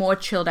when I'm more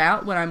chilled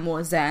out, when I'm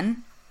more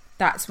zen,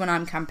 that's when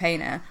I'm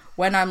Campaigner.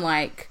 When I'm,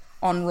 like,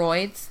 on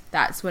roids,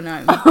 that's when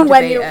I'm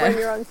when you're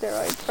on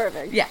steroids.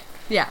 Perfect.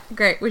 Yeah,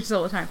 great, which is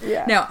all the time.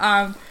 Yeah.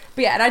 No,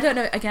 but yeah, and I don't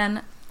know,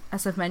 again,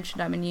 as I've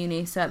mentioned, I'm in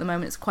uni, so at the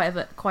moment it's quite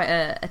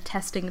a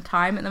testing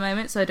time at the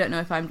moment, so I don't know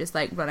if I'm just,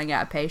 like, running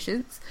out of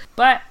patience.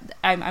 But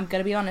I'm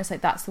gonna be honest,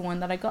 like, that's the one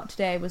that I got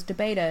today was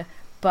debater,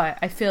 but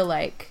I feel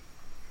like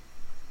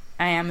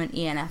I am an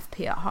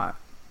ENFP at heart.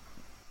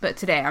 But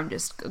today I'm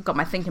just got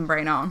my thinking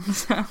brain on,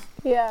 so.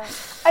 Yeah.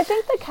 I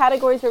think the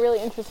categories are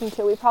really interesting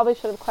too. We probably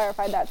should have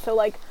clarified that. So,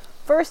 like,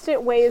 first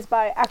it weighs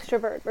by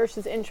extrovert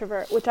versus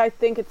introvert, which I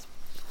think it's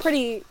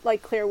pretty,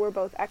 like, clear we're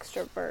both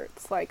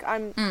extroverts. Like,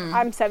 I'm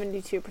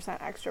 72%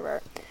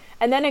 extrovert.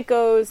 And then it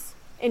goes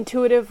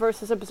intuitive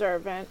versus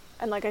observant.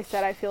 And like I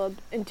said, I feel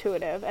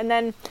intuitive. And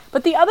then,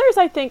 but the others,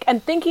 I think,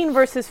 and thinking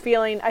versus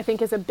feeling, I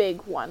think is a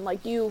big one.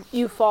 Like, you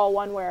fall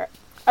one where,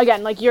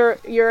 again, like, you're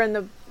in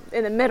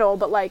the middle,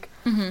 but, like,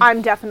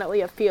 I'm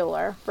definitely a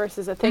feeler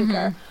versus a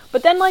thinker.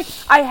 But then, like,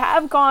 I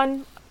have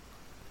gone,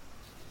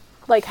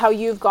 like, how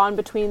you've gone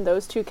between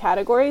those two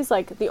categories.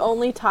 Like, the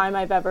only time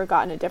I've ever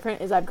gotten it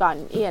different is I've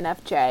gotten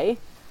ENFJ,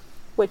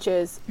 which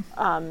is,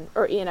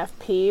 or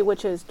ENFP,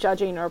 which is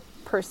judging or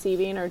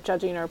perceiving, or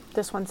judging, or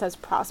this one says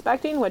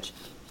prospecting, which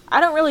I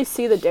don't really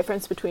see the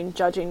difference between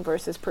judging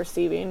versus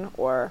perceiving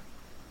or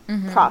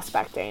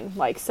prospecting.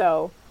 Like,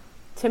 so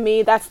to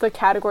me, that's the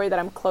category that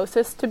I'm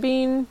closest to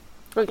being.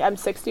 Like, I'm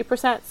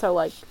 60%, so,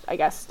 like, I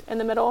guess in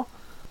the middle.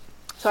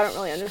 So I don't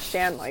really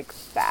understand, like,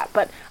 that.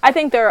 But I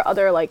think there are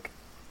other, like,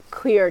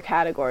 clear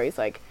categories,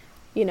 like,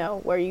 you know,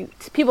 where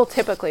people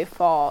typically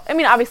fall. I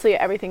mean, obviously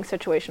everything's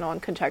situational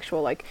and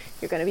contextual. Like,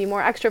 you're going to be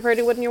more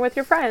extroverted when you're with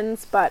your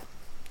friends, but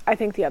I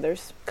think the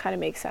others kind of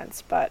make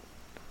sense. But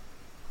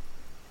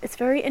it's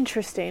very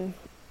interesting.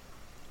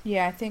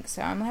 Yeah, I think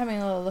so. I'm having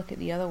a little look at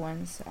the other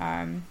ones.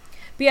 But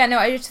yeah, no,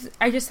 I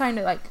just find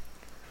it, like,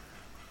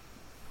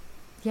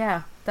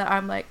 yeah, that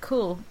I'm, like,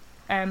 cool.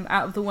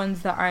 Out of the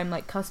ones that I'm,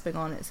 like, cusping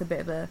on, it's a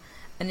bit of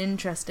an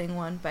interesting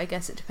one, but I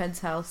guess it depends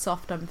how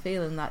soft I'm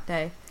feeling that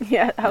day.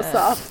 Yeah, how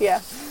soft,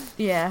 yeah.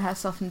 Yeah, how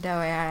soft and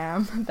doughy I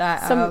am.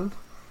 That,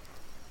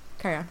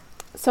 carry on.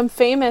 Some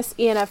famous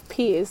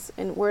ENFPs,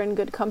 and we're in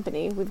good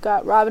company. We've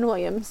got Robin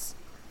Williams,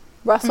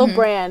 Russell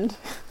Brand,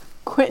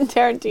 Quentin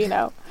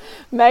Tarantino,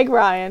 Meg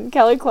Ryan,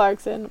 Kelly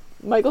Clarkson,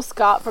 Michael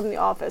Scott from The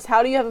Office.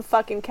 How do you have a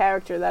fucking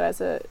character that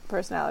has a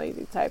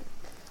personality type?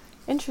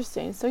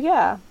 Interesting. So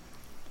yeah.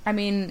 I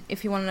mean,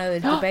 if you want to know the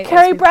debate,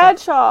 Carrie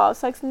Bradshaw,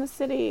 Sex and the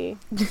City.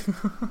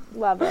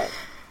 Love it.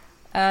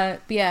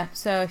 But yeah,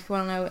 so if you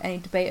want to know any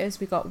debaters,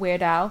 we got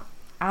Weird Al,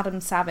 Adam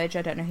Savage,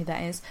 I don't know who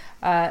that is,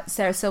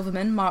 Sarah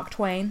Silverman, Mark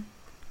Twain,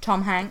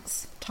 Tom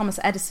Hanks, Thomas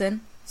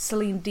Edison,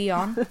 Celine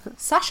Dion,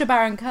 Sacha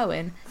Baron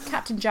Cohen,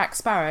 Captain Jack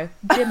Sparrow,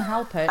 Jim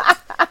Halpert,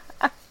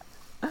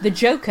 the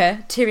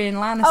Joker, Tyrion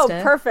Lannister.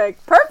 Oh,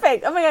 perfect.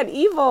 Perfect. Oh my god,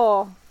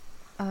 evil.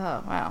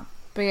 Oh, wow.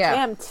 But yeah.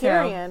 Damn,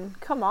 Tyrion.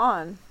 Come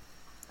on.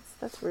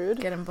 That's rude.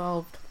 Get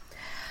involved.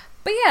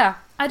 But yeah,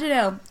 I don't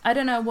know. I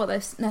don't know what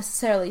this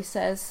necessarily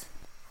says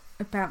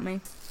about me.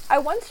 I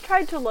once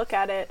tried to look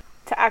at it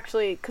to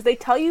actually, because they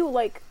tell you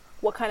like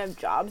what kind of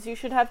jobs you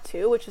should have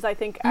too, which is I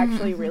think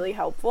actually really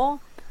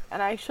helpful.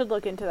 And I should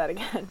look into that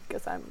again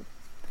because I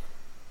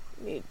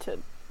need to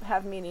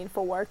have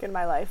meaningful work in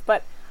my life.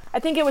 But I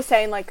think it was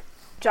saying like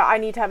I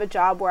need to have a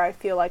job where I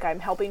feel like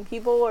I'm helping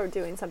people or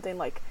doing something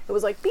like, it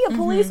was like, be a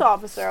police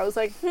officer. I was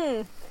like,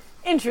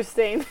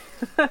 interesting.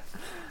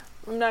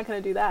 I'm not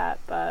going to do that,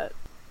 but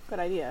good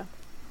idea.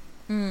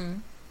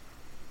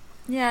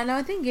 Yeah, no,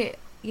 I think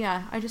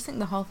I just think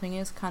the whole thing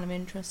is kind of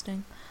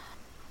interesting.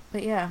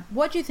 But yeah,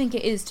 what do you think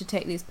it is to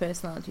take these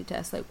personality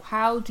tests? Like,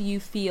 how do you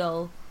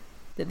feel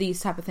that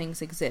these type of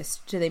things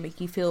exist? Do they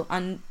make you feel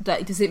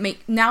does it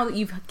make, now that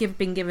you've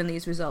been given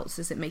these results,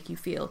 does it make you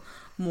feel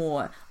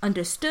more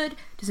understood?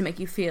 Does it make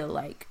you feel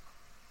like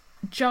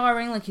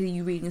jarring, like are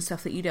you reading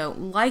stuff that you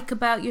don't like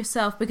about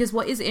yourself? Because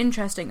what is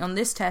interesting on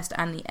this test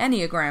and the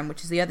Enneagram,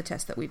 which is the other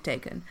test that we've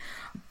taken,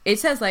 it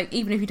says like,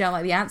 even if you don't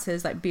like the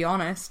answers, like be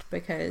honest,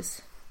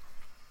 because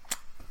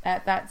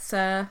that's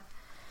the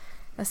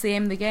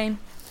aim of the game.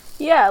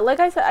 Yeah, like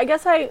I said, I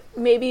guess I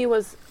maybe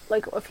was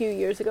like a few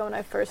years ago when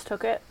I first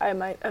took it, I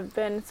might have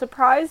been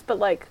surprised, but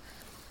like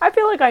I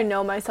feel like I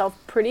know myself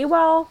pretty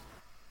well.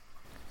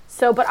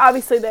 So, but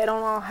obviously they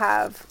don't all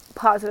have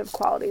positive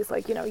qualities.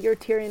 Like, you know, you're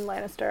Tyrion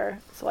Lannister,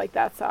 so like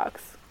that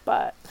sucks.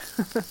 But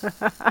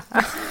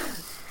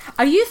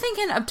are you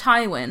thinking of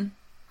Tywin,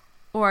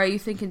 or are you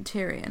thinking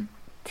Tyrion?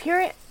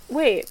 Tyrion.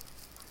 Wait.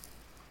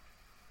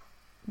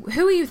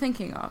 Who are you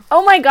thinking of?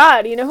 Oh my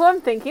god! You know who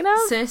I'm thinking of?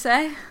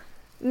 Cersei.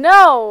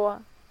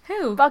 No.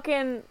 Who?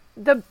 Fucking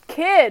the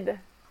kid.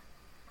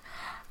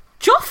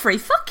 Joffrey.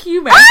 Fuck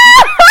you, man.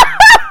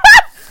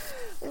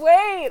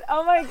 Wait.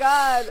 Oh my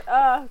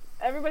god.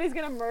 Everybody's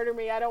gonna murder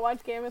me. I don't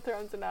watch Game of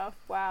Thrones enough.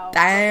 Wow.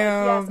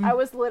 Damn. Yes, I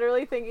was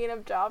literally thinking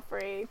of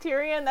Joffrey.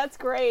 Tyrion, that's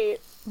great.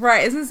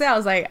 Right, isn't it? I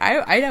was like,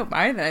 I don't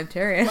mind that I'm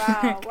Tyrion.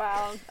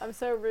 Wow. I'm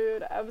so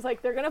rude. I was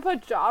like, they're gonna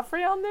put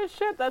Joffrey on this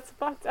shit? That's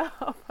fucked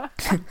up.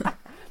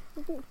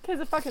 Kid's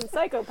a fucking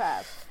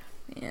psychopath.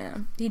 Yeah,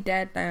 he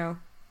dead now.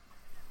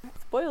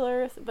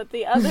 Spoilers, but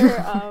the other,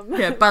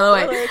 yeah, by the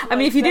way, I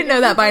mean, if you didn't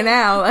know that by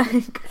now,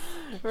 like...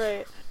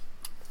 Right.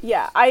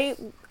 Yeah,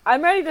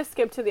 I'm ready to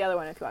skip to the other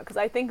one if you want, because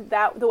I think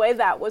that the way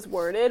that was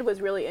worded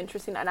was really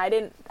interesting, and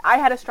I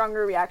had a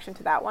stronger reaction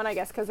to that one, I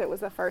guess, because it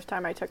was the first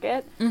time I took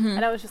it,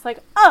 and I was just like,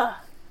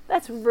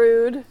 that's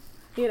rude,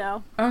 you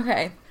know?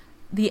 Okay.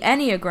 The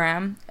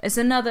Enneagram is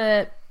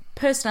another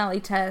personality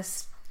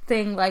test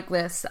thing like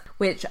this,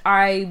 which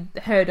I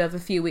heard of a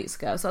few weeks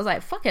ago, so I was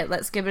like, fuck it,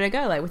 let's give it a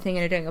go, like, we're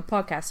thinking of doing a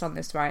podcast on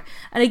this, right?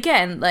 And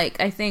again, like,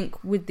 I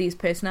think with these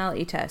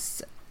personality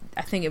tests,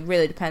 I think it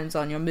really depends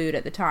on your mood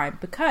at the time,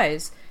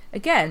 because...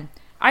 Again,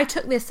 I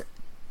took this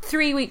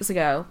 3 weeks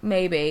ago,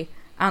 maybe,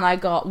 and I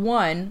got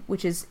one,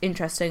 which is,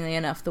 interestingly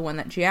enough, the one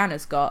that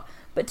Gianna's got.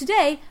 But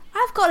today,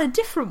 I've got a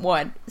different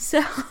one,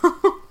 so...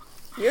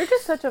 You're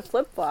just such a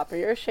flip-flopper.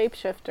 You're a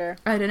shapeshifter.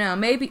 I don't know.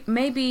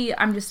 Maybe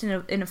I'm just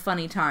in a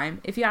funny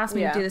time. If you ask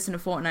me to do this in a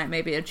fortnight,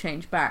 maybe it'll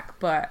change back.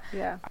 But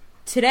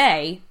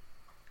today,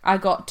 I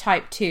got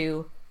type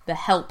 2, the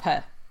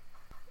helper.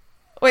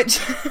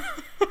 Which...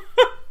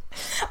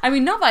 I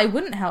mean, not that I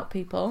wouldn't help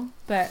people,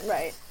 but...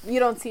 Right. You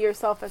don't see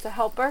yourself as a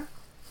helper?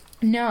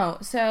 No.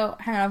 So,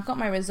 hang on, I've got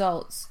my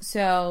results.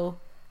 So,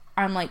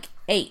 I'm like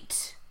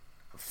 8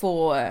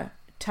 for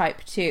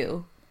type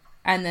 2.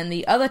 And then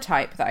the other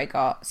type that I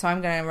got, so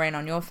I'm going to rain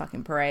on your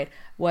fucking parade,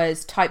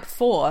 was type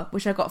 4,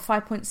 which I got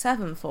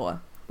 5.7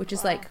 for, which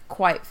is like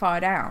quite far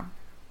down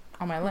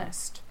on my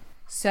list.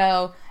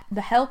 So,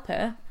 the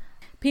helper,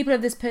 people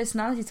of this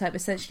personality type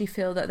essentially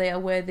feel that they are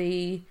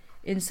worthy...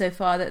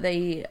 insofar that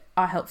they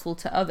are helpful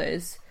to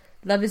others.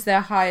 Love is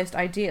their highest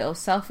ideal.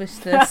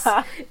 Selfishness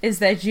is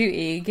their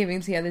duty.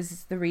 Giving to others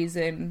is the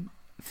reason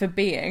for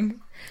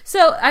being.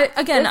 So,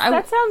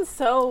 that sounds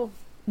so...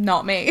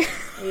 Not me.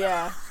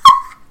 Yeah.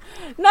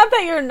 Not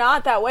that you're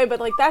not that way, but,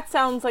 like, that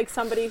sounds like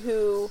somebody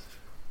who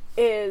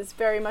is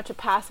very much a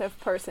passive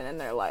person in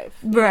their life.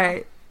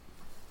 Right.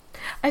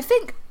 I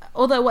think,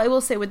 although what I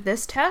will say with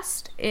this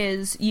test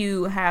is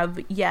you have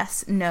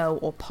yes, no,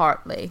 or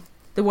partly.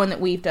 The one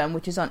that we've done,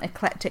 which is on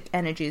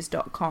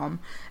eclecticenergies.com.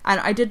 And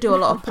I did do a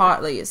lot of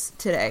partlies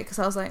today, because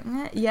I was like,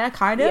 yeah,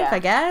 kind of, I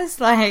guess.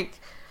 Like,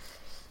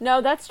 No,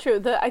 that's true.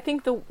 I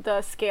think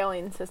the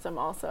scaling system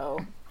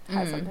also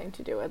has something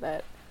to do with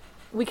it.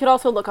 We could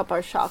also look up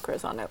our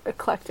chakras on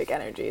eclectic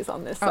energies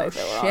on this site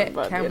that we're on,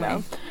 but can you know.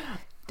 we?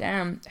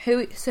 Damn.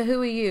 Who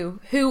are you?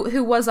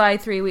 Who was I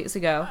 3 weeks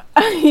ago?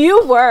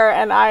 You were,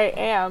 and I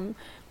am,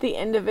 the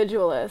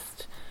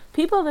individualist.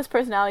 People of this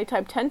personality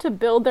type tend to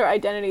build their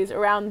identities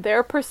around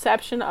their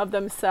perception of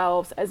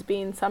themselves as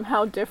being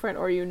somehow different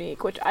or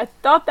unique, which I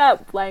thought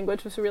that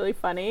language was really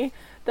funny.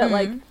 That,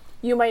 like,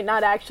 you might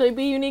not actually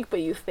be unique,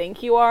 but you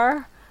think you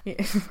are.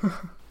 Yeah.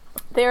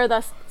 They are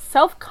thus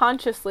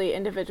self-consciously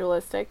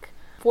individualistic.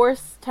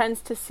 Force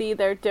tends to see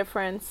their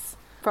difference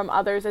from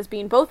others as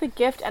being both a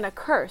gift and a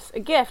curse. A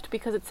gift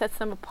because it sets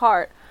them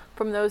apart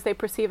from those they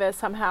perceive as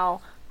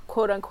somehow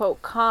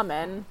quote-unquote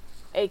common,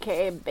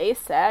 aka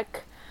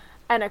basic,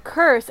 and a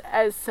curse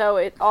as so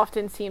it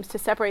often seems to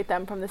separate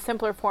them from the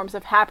simpler forms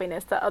of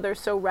happiness that others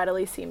so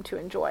readily seem to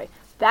enjoy.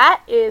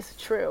 That is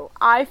true.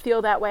 I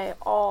feel that way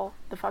all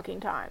the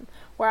fucking time,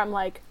 where I'm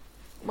like,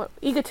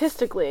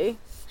 egotistically,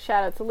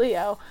 shout out to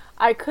Leo,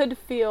 I could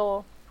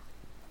feel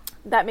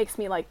that makes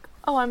me like,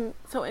 oh, I'm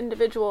so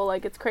individual,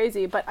 like, it's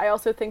crazy. But I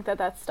also think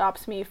that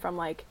stops me from,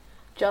 like,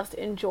 just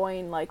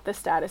enjoying, like, the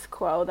status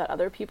quo that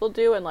other people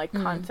do and, like,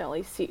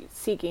 constantly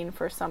seeking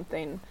for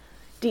something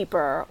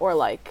deeper, or,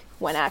 like,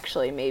 when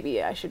actually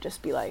maybe I should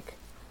just be, like,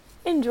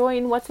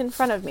 enjoying what's in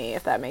front of me,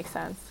 if that makes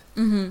sense.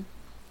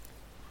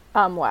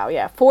 Wow,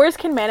 yeah. 4s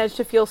can manage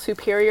to feel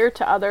superior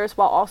to others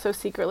while also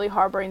secretly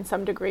harboring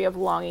some degree of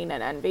longing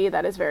and envy.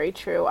 That is very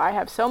true. I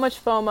have so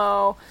much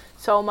FOMO,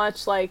 so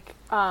much, like,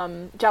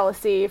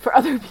 jealousy for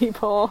other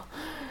people.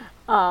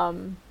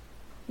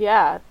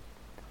 Yeah.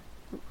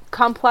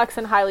 Complex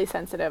and highly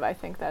sensitive. I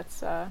think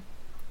that's,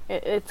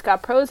 it's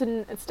got pros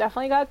and it's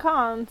definitely got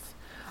cons.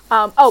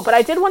 But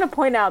I did want to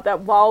point out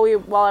that while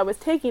I was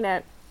taking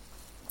it,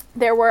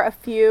 there were a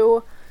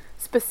few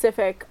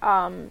specific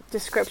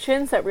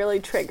descriptions that really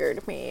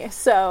triggered me.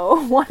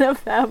 So one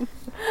of them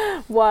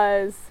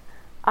was,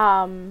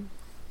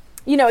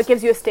 it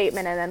gives you a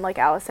statement, and then, like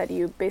Alice said,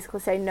 you basically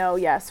say no,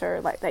 yes,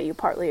 or like that you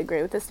partly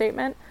agree with the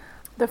statement.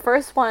 The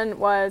first one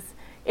was,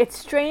 it's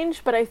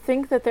strange, but I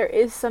think that there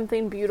is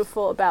something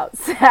beautiful about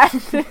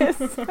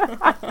sadness.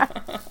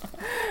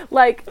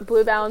 Like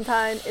Blue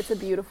Valentine, it's a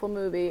beautiful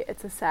movie.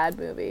 It's a sad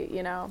movie,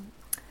 you know.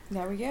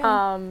 There we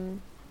go.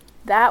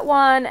 That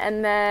one,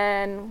 and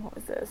then what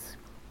was this?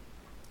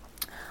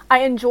 I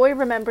enjoy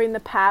remembering the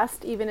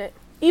past, even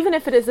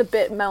if it is a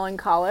bit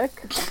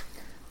melancholic.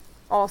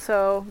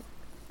 Also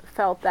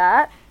felt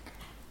that.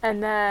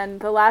 And then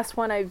the last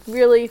one I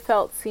really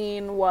felt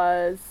seen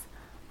was,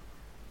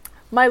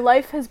 my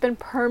life has been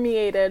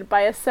permeated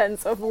by a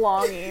sense of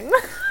longing.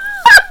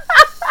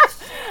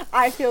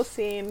 I feel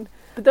seen.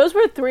 But those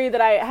were 3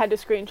 that I had to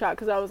screenshot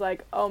because I was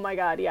like, oh my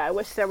god, yeah, I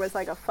wish there was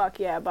like a fuck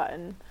yeah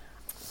button.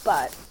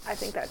 But I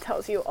think that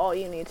tells you all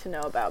you need to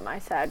know about my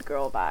sad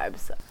girl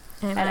vibes.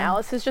 Amen. And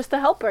Alice is just a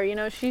helper, you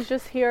know, she's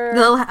just here,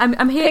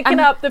 I'm here picking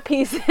up the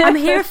pieces. I'm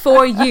here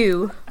for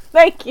you.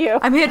 Thank you.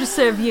 I'm here to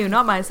serve you,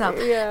 not myself.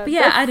 Yeah, but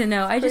yeah, I don't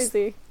know.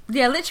 Crazy.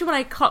 Literally when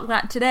I clocked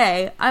that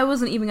today, I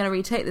wasn't even going to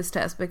retake this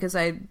test because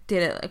I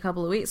did it a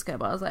couple of weeks ago,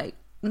 but I was like,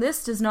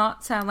 this does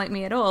not sound like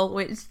me at all,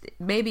 which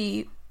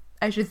maybe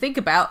I should think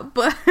about,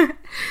 but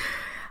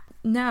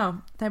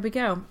no, there we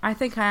go. I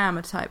think I am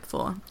a type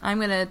 4.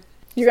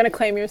 You're going to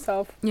claim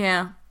yourself?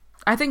 Yeah.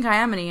 I think I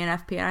am an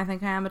ENFP, and I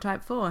think I am a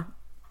type 4.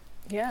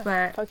 Yeah.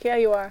 But fuck yeah,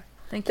 you are.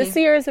 Thank you. This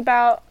year is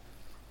about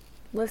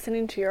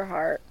listening to your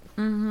heart.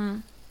 Mm-hmm.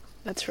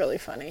 That's really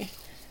funny.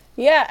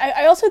 Yeah,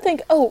 I also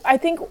think,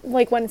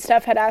 like, when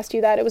Steph had asked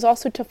you that, it was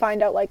also to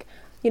find out, like,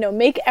 you know,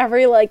 make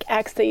every, like,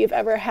 ex that you've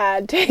ever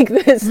had take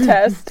this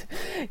test.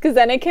 Because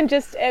then it can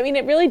just, I mean,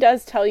 it really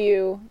does tell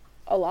you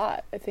a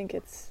lot. I think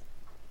it's,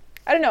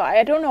 I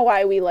don't know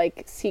why we,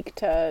 like, seek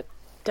to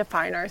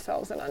define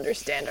ourselves and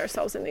understand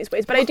ourselves in these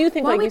ways. But I do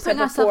think, like you said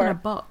before, in a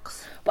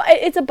box. But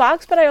it's a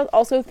box, but I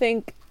also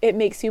think it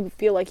makes you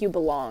feel like you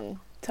belong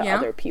to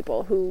other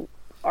people who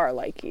are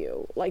like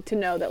you. Like, to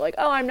know that, like,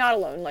 oh, I'm not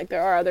alone. Like,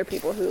 there are other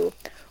people who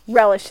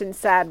relish in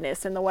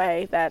sadness in the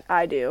way that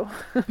I do.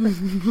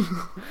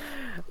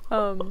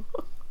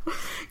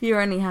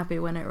 You're only happy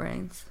when it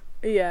rains.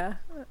 Yeah.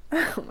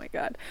 Oh my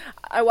god.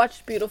 I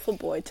watched Beautiful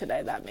Boy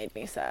today. That made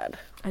me sad.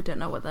 I don't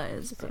know what that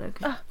is, but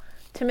okay.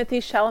 Timothy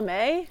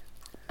Chalamet.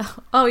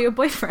 Oh, your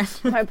boyfriend.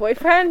 My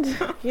boyfriend.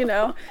 You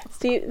know,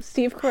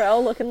 Steve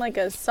Carell looking like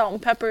a salt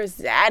and pepper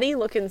zaddy,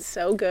 looking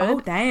so good. Oh,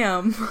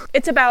 damn.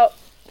 It's about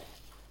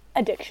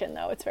addiction,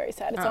 though. It's very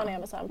sad. It's on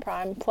Amazon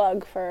Prime.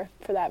 Plug for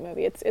that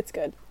movie. It's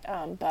good.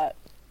 But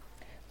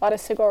a lot of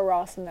Sigur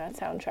Rós in that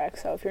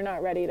soundtrack, so if you're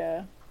not ready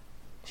to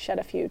shed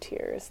a few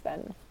tears,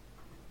 then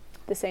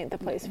this ain't the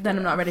place for Then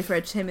I'm you. not ready for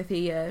a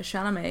Timothy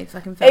Chalamet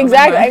fucking film.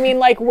 Exactly. I mean,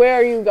 like, where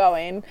are you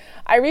going?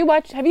 I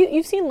rewatched...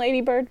 You've seen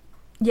Lady Bird?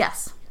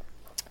 Yes.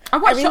 I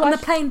watched it on the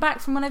plane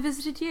back from when I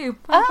visited you.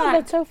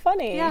 That's so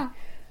funny. Yeah.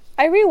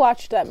 I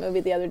rewatched that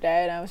movie the other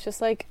day, and I was just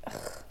like,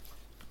 ugh,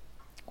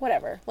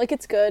 whatever. Like,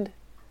 it's good,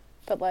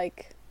 but,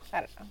 like,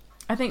 I don't know.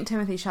 I think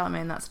Timothy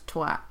Chalamet, that's a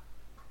twat.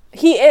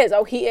 He is.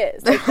 Oh, he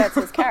is. Like, that's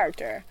his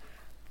character.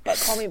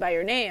 But Call Me By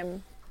Your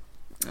Name.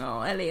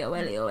 Oh, Elio.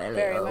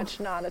 Very much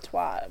not a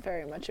twat.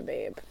 Very much a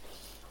babe.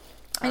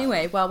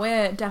 Anyway, well,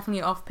 we're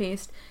definitely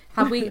off-piste.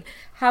 Have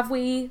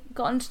we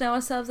gotten to know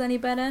ourselves any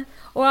better?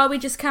 Or are we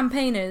just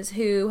campaigners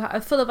who are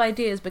full of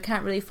ideas but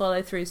can't really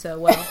follow through so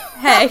well?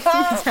 Hey,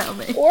 tell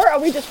me. Or are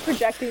we just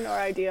projecting our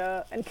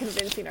idea and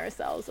convincing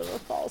ourselves of a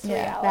false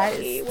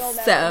reality? That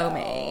is so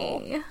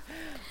me.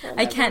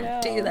 I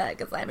can't do that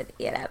because I'm an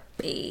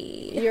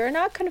ENFP. You're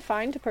not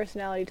confined to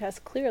personality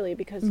tests, clearly,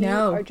 because you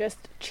are just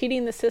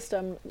cheating the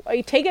system.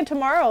 You take it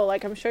tomorrow.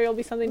 Like, I'm sure you'll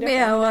be something different.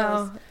 Yeah,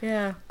 well,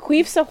 yeah.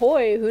 Queefs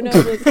ahoy. Who knows?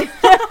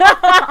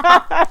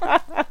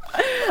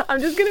 I'm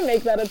just going to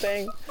make that a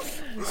thing.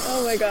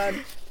 Oh, my God.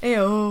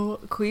 Ew,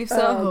 queefs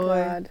ahoy. Oh,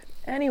 God.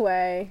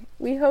 Anyway,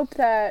 we hope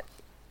that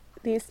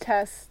these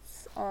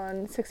tests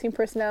on 16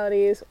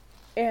 personalities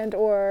and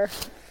or...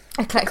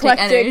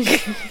 eclectic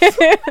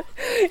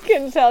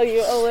can tell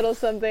you a little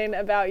something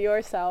about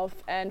yourself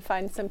and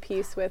find some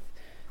peace with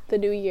the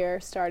new year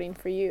starting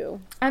for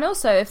you. And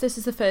also, if this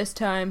is the first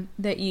time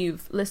that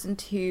you've listened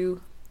to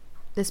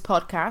this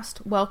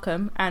podcast,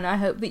 welcome, and I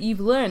hope that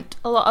you've learnt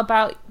a lot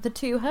about the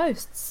two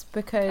hosts,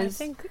 because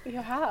I think you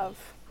have.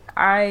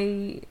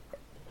 I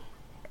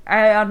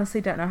honestly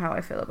don't know how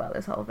I feel about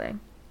this whole thing.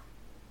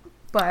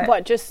 But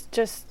what, just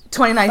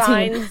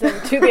 2019 signs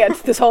and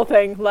this whole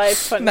thing,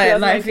 life, you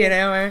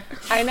know.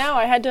 I know.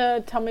 I had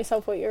to tell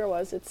myself what year it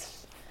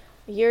was.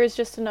 Year is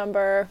just a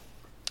number.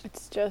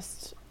 It's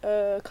just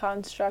a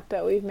construct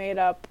that we've made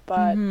up.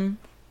 But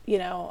you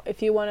know,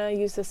 if you want to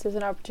use this as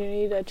an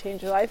opportunity to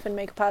change your life and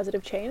make a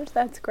positive change,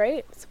 that's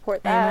great.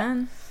 Support that.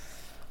 Amen.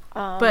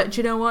 But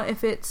do you know what?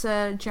 If it's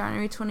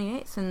January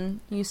 28th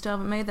and you still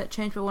haven't made that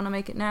change but want to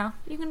make it now,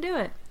 you can do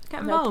it.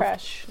 Get involved.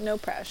 No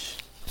pressure.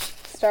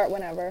 Start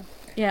whenever.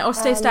 Yeah, or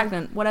stay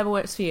stagnant. Whatever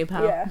works for you,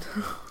 pal. Yeah.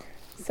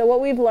 So what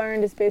we've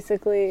learned is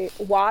basically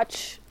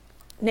watch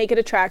Naked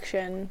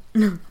Attraction,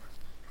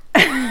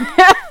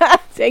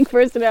 take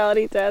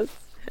personality tests,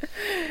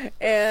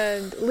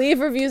 and leave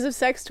reviews of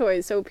sex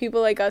toys so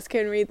people like us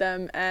can read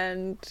them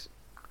and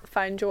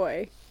find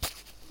joy.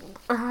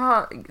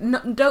 No,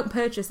 don't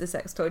purchase the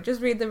sex toy. Just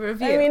read the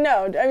review. I mean,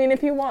 no. I mean,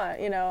 if you want,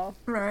 you know.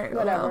 Right.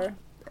 Whatever. Well,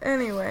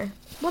 anyway,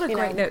 what a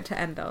great note to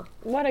end on.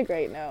 What a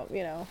great note,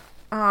 you know.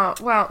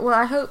 Well,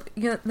 I hope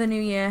the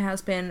new year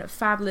has been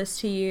fabulous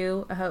to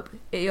you. I hope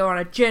you're on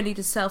a journey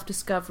to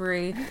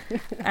self-discovery,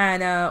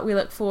 and we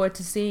look forward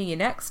to seeing you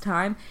next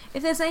time.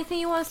 If there's anything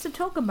you want us to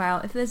talk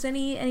about, if there's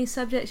any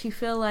subjects you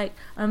feel like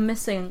are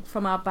missing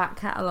from our back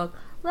catalogue,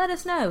 let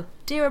us know.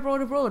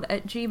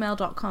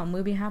 dearabroadabroad@gmail.com.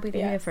 We'll be happy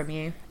to hear from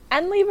you.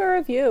 And leave a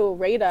review.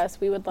 Rate us.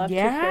 We would love to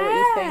hear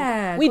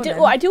what you think.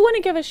 I do want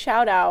to give a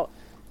shout out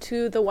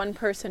to the one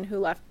person who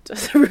left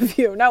us a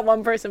review. Not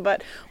one person,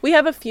 but we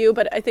have a few,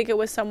 but I think it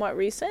was somewhat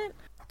recent.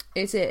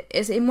 Is it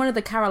in one of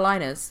the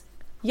Carolinas?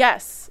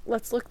 Yes.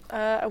 Let's look.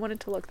 I wanted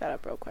to look that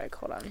up real quick.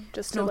 Hold on.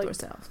 Just to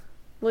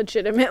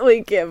legitimately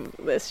give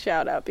this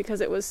shout out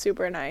because it was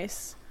super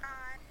nice.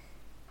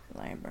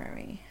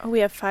 Library. Oh, we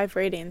have 5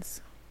 ratings.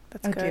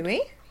 That's good. Do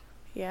we?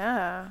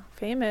 Yeah.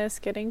 Famous.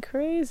 Getting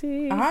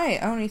crazy. I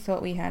only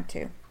thought we had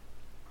 2.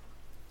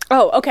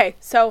 Oh, okay.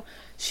 So,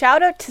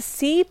 shout out to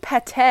C.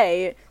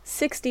 Pate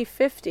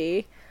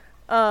 6050,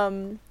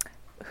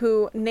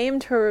 who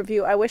named her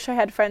review, "I wish I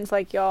had friends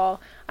like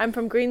y'all. I'm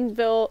from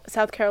Greenville,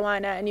 South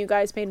Carolina, and you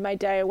guys made my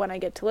day when I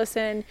get to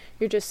listen.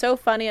 You're just so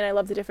funny, and I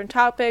love the different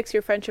topics.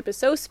 Your friendship is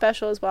so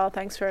special as well.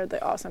 Thanks for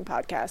the awesome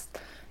podcast."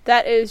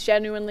 That is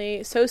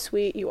genuinely so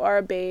sweet. You are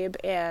a babe,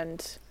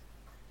 and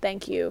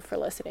thank you for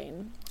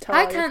listening.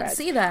 I can't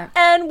see that.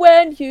 And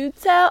when you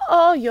tell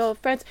all your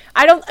friends,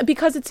 I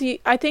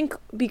think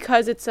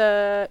because it's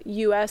a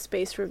US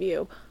based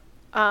review.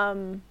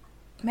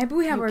 Maybe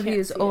we have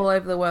reviews all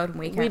over the world and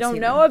we can't see them. We don't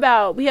know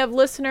about. We have a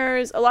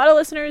lot of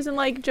listeners in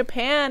like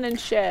Japan and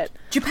shit.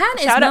 Japan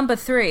is number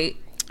 3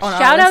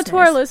 on Shout out to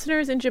our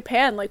listeners in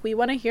Japan. Like, we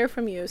want to hear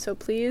from you, so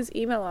please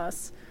email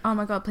us. Oh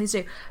my God, please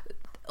do.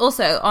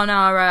 Also, on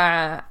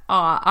our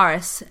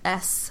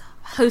RSS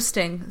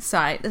hosting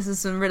site, this is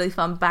some really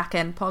fun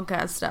back-end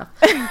podcast stuff.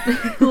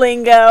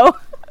 Lingo.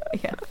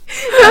 Yeah.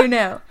 Oh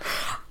no.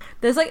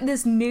 There's like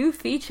this new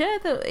feature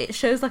that it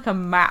shows like a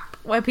map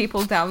where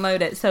people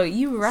download it, so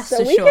you rest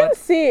assured we can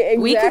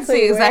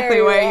see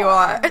exactly where you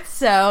are.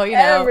 So, you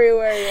know,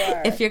 everywhere you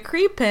are. If you're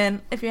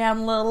creeping, if you're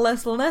having a little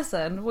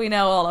listen, we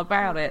know all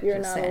about it. You're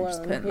just not alone.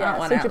 Just putting that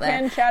one out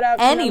Japan, there. Shout out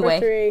to number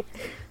 3.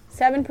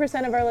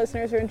 7% of our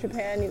listeners are in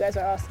Japan. You guys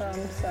are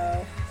awesome,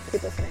 so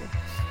keep listening.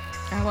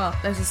 Oh, well,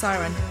 there's a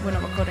siren. We're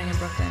not recording in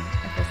Brooklyn.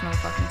 If there's no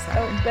fucking siren.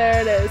 Oh,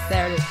 there it is.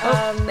 There it is.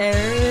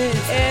 There it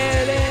is.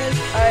 There it is.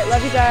 All right,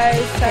 love you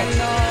guys.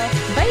 Signing off.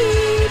 Bye.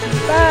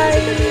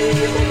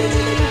 Bye.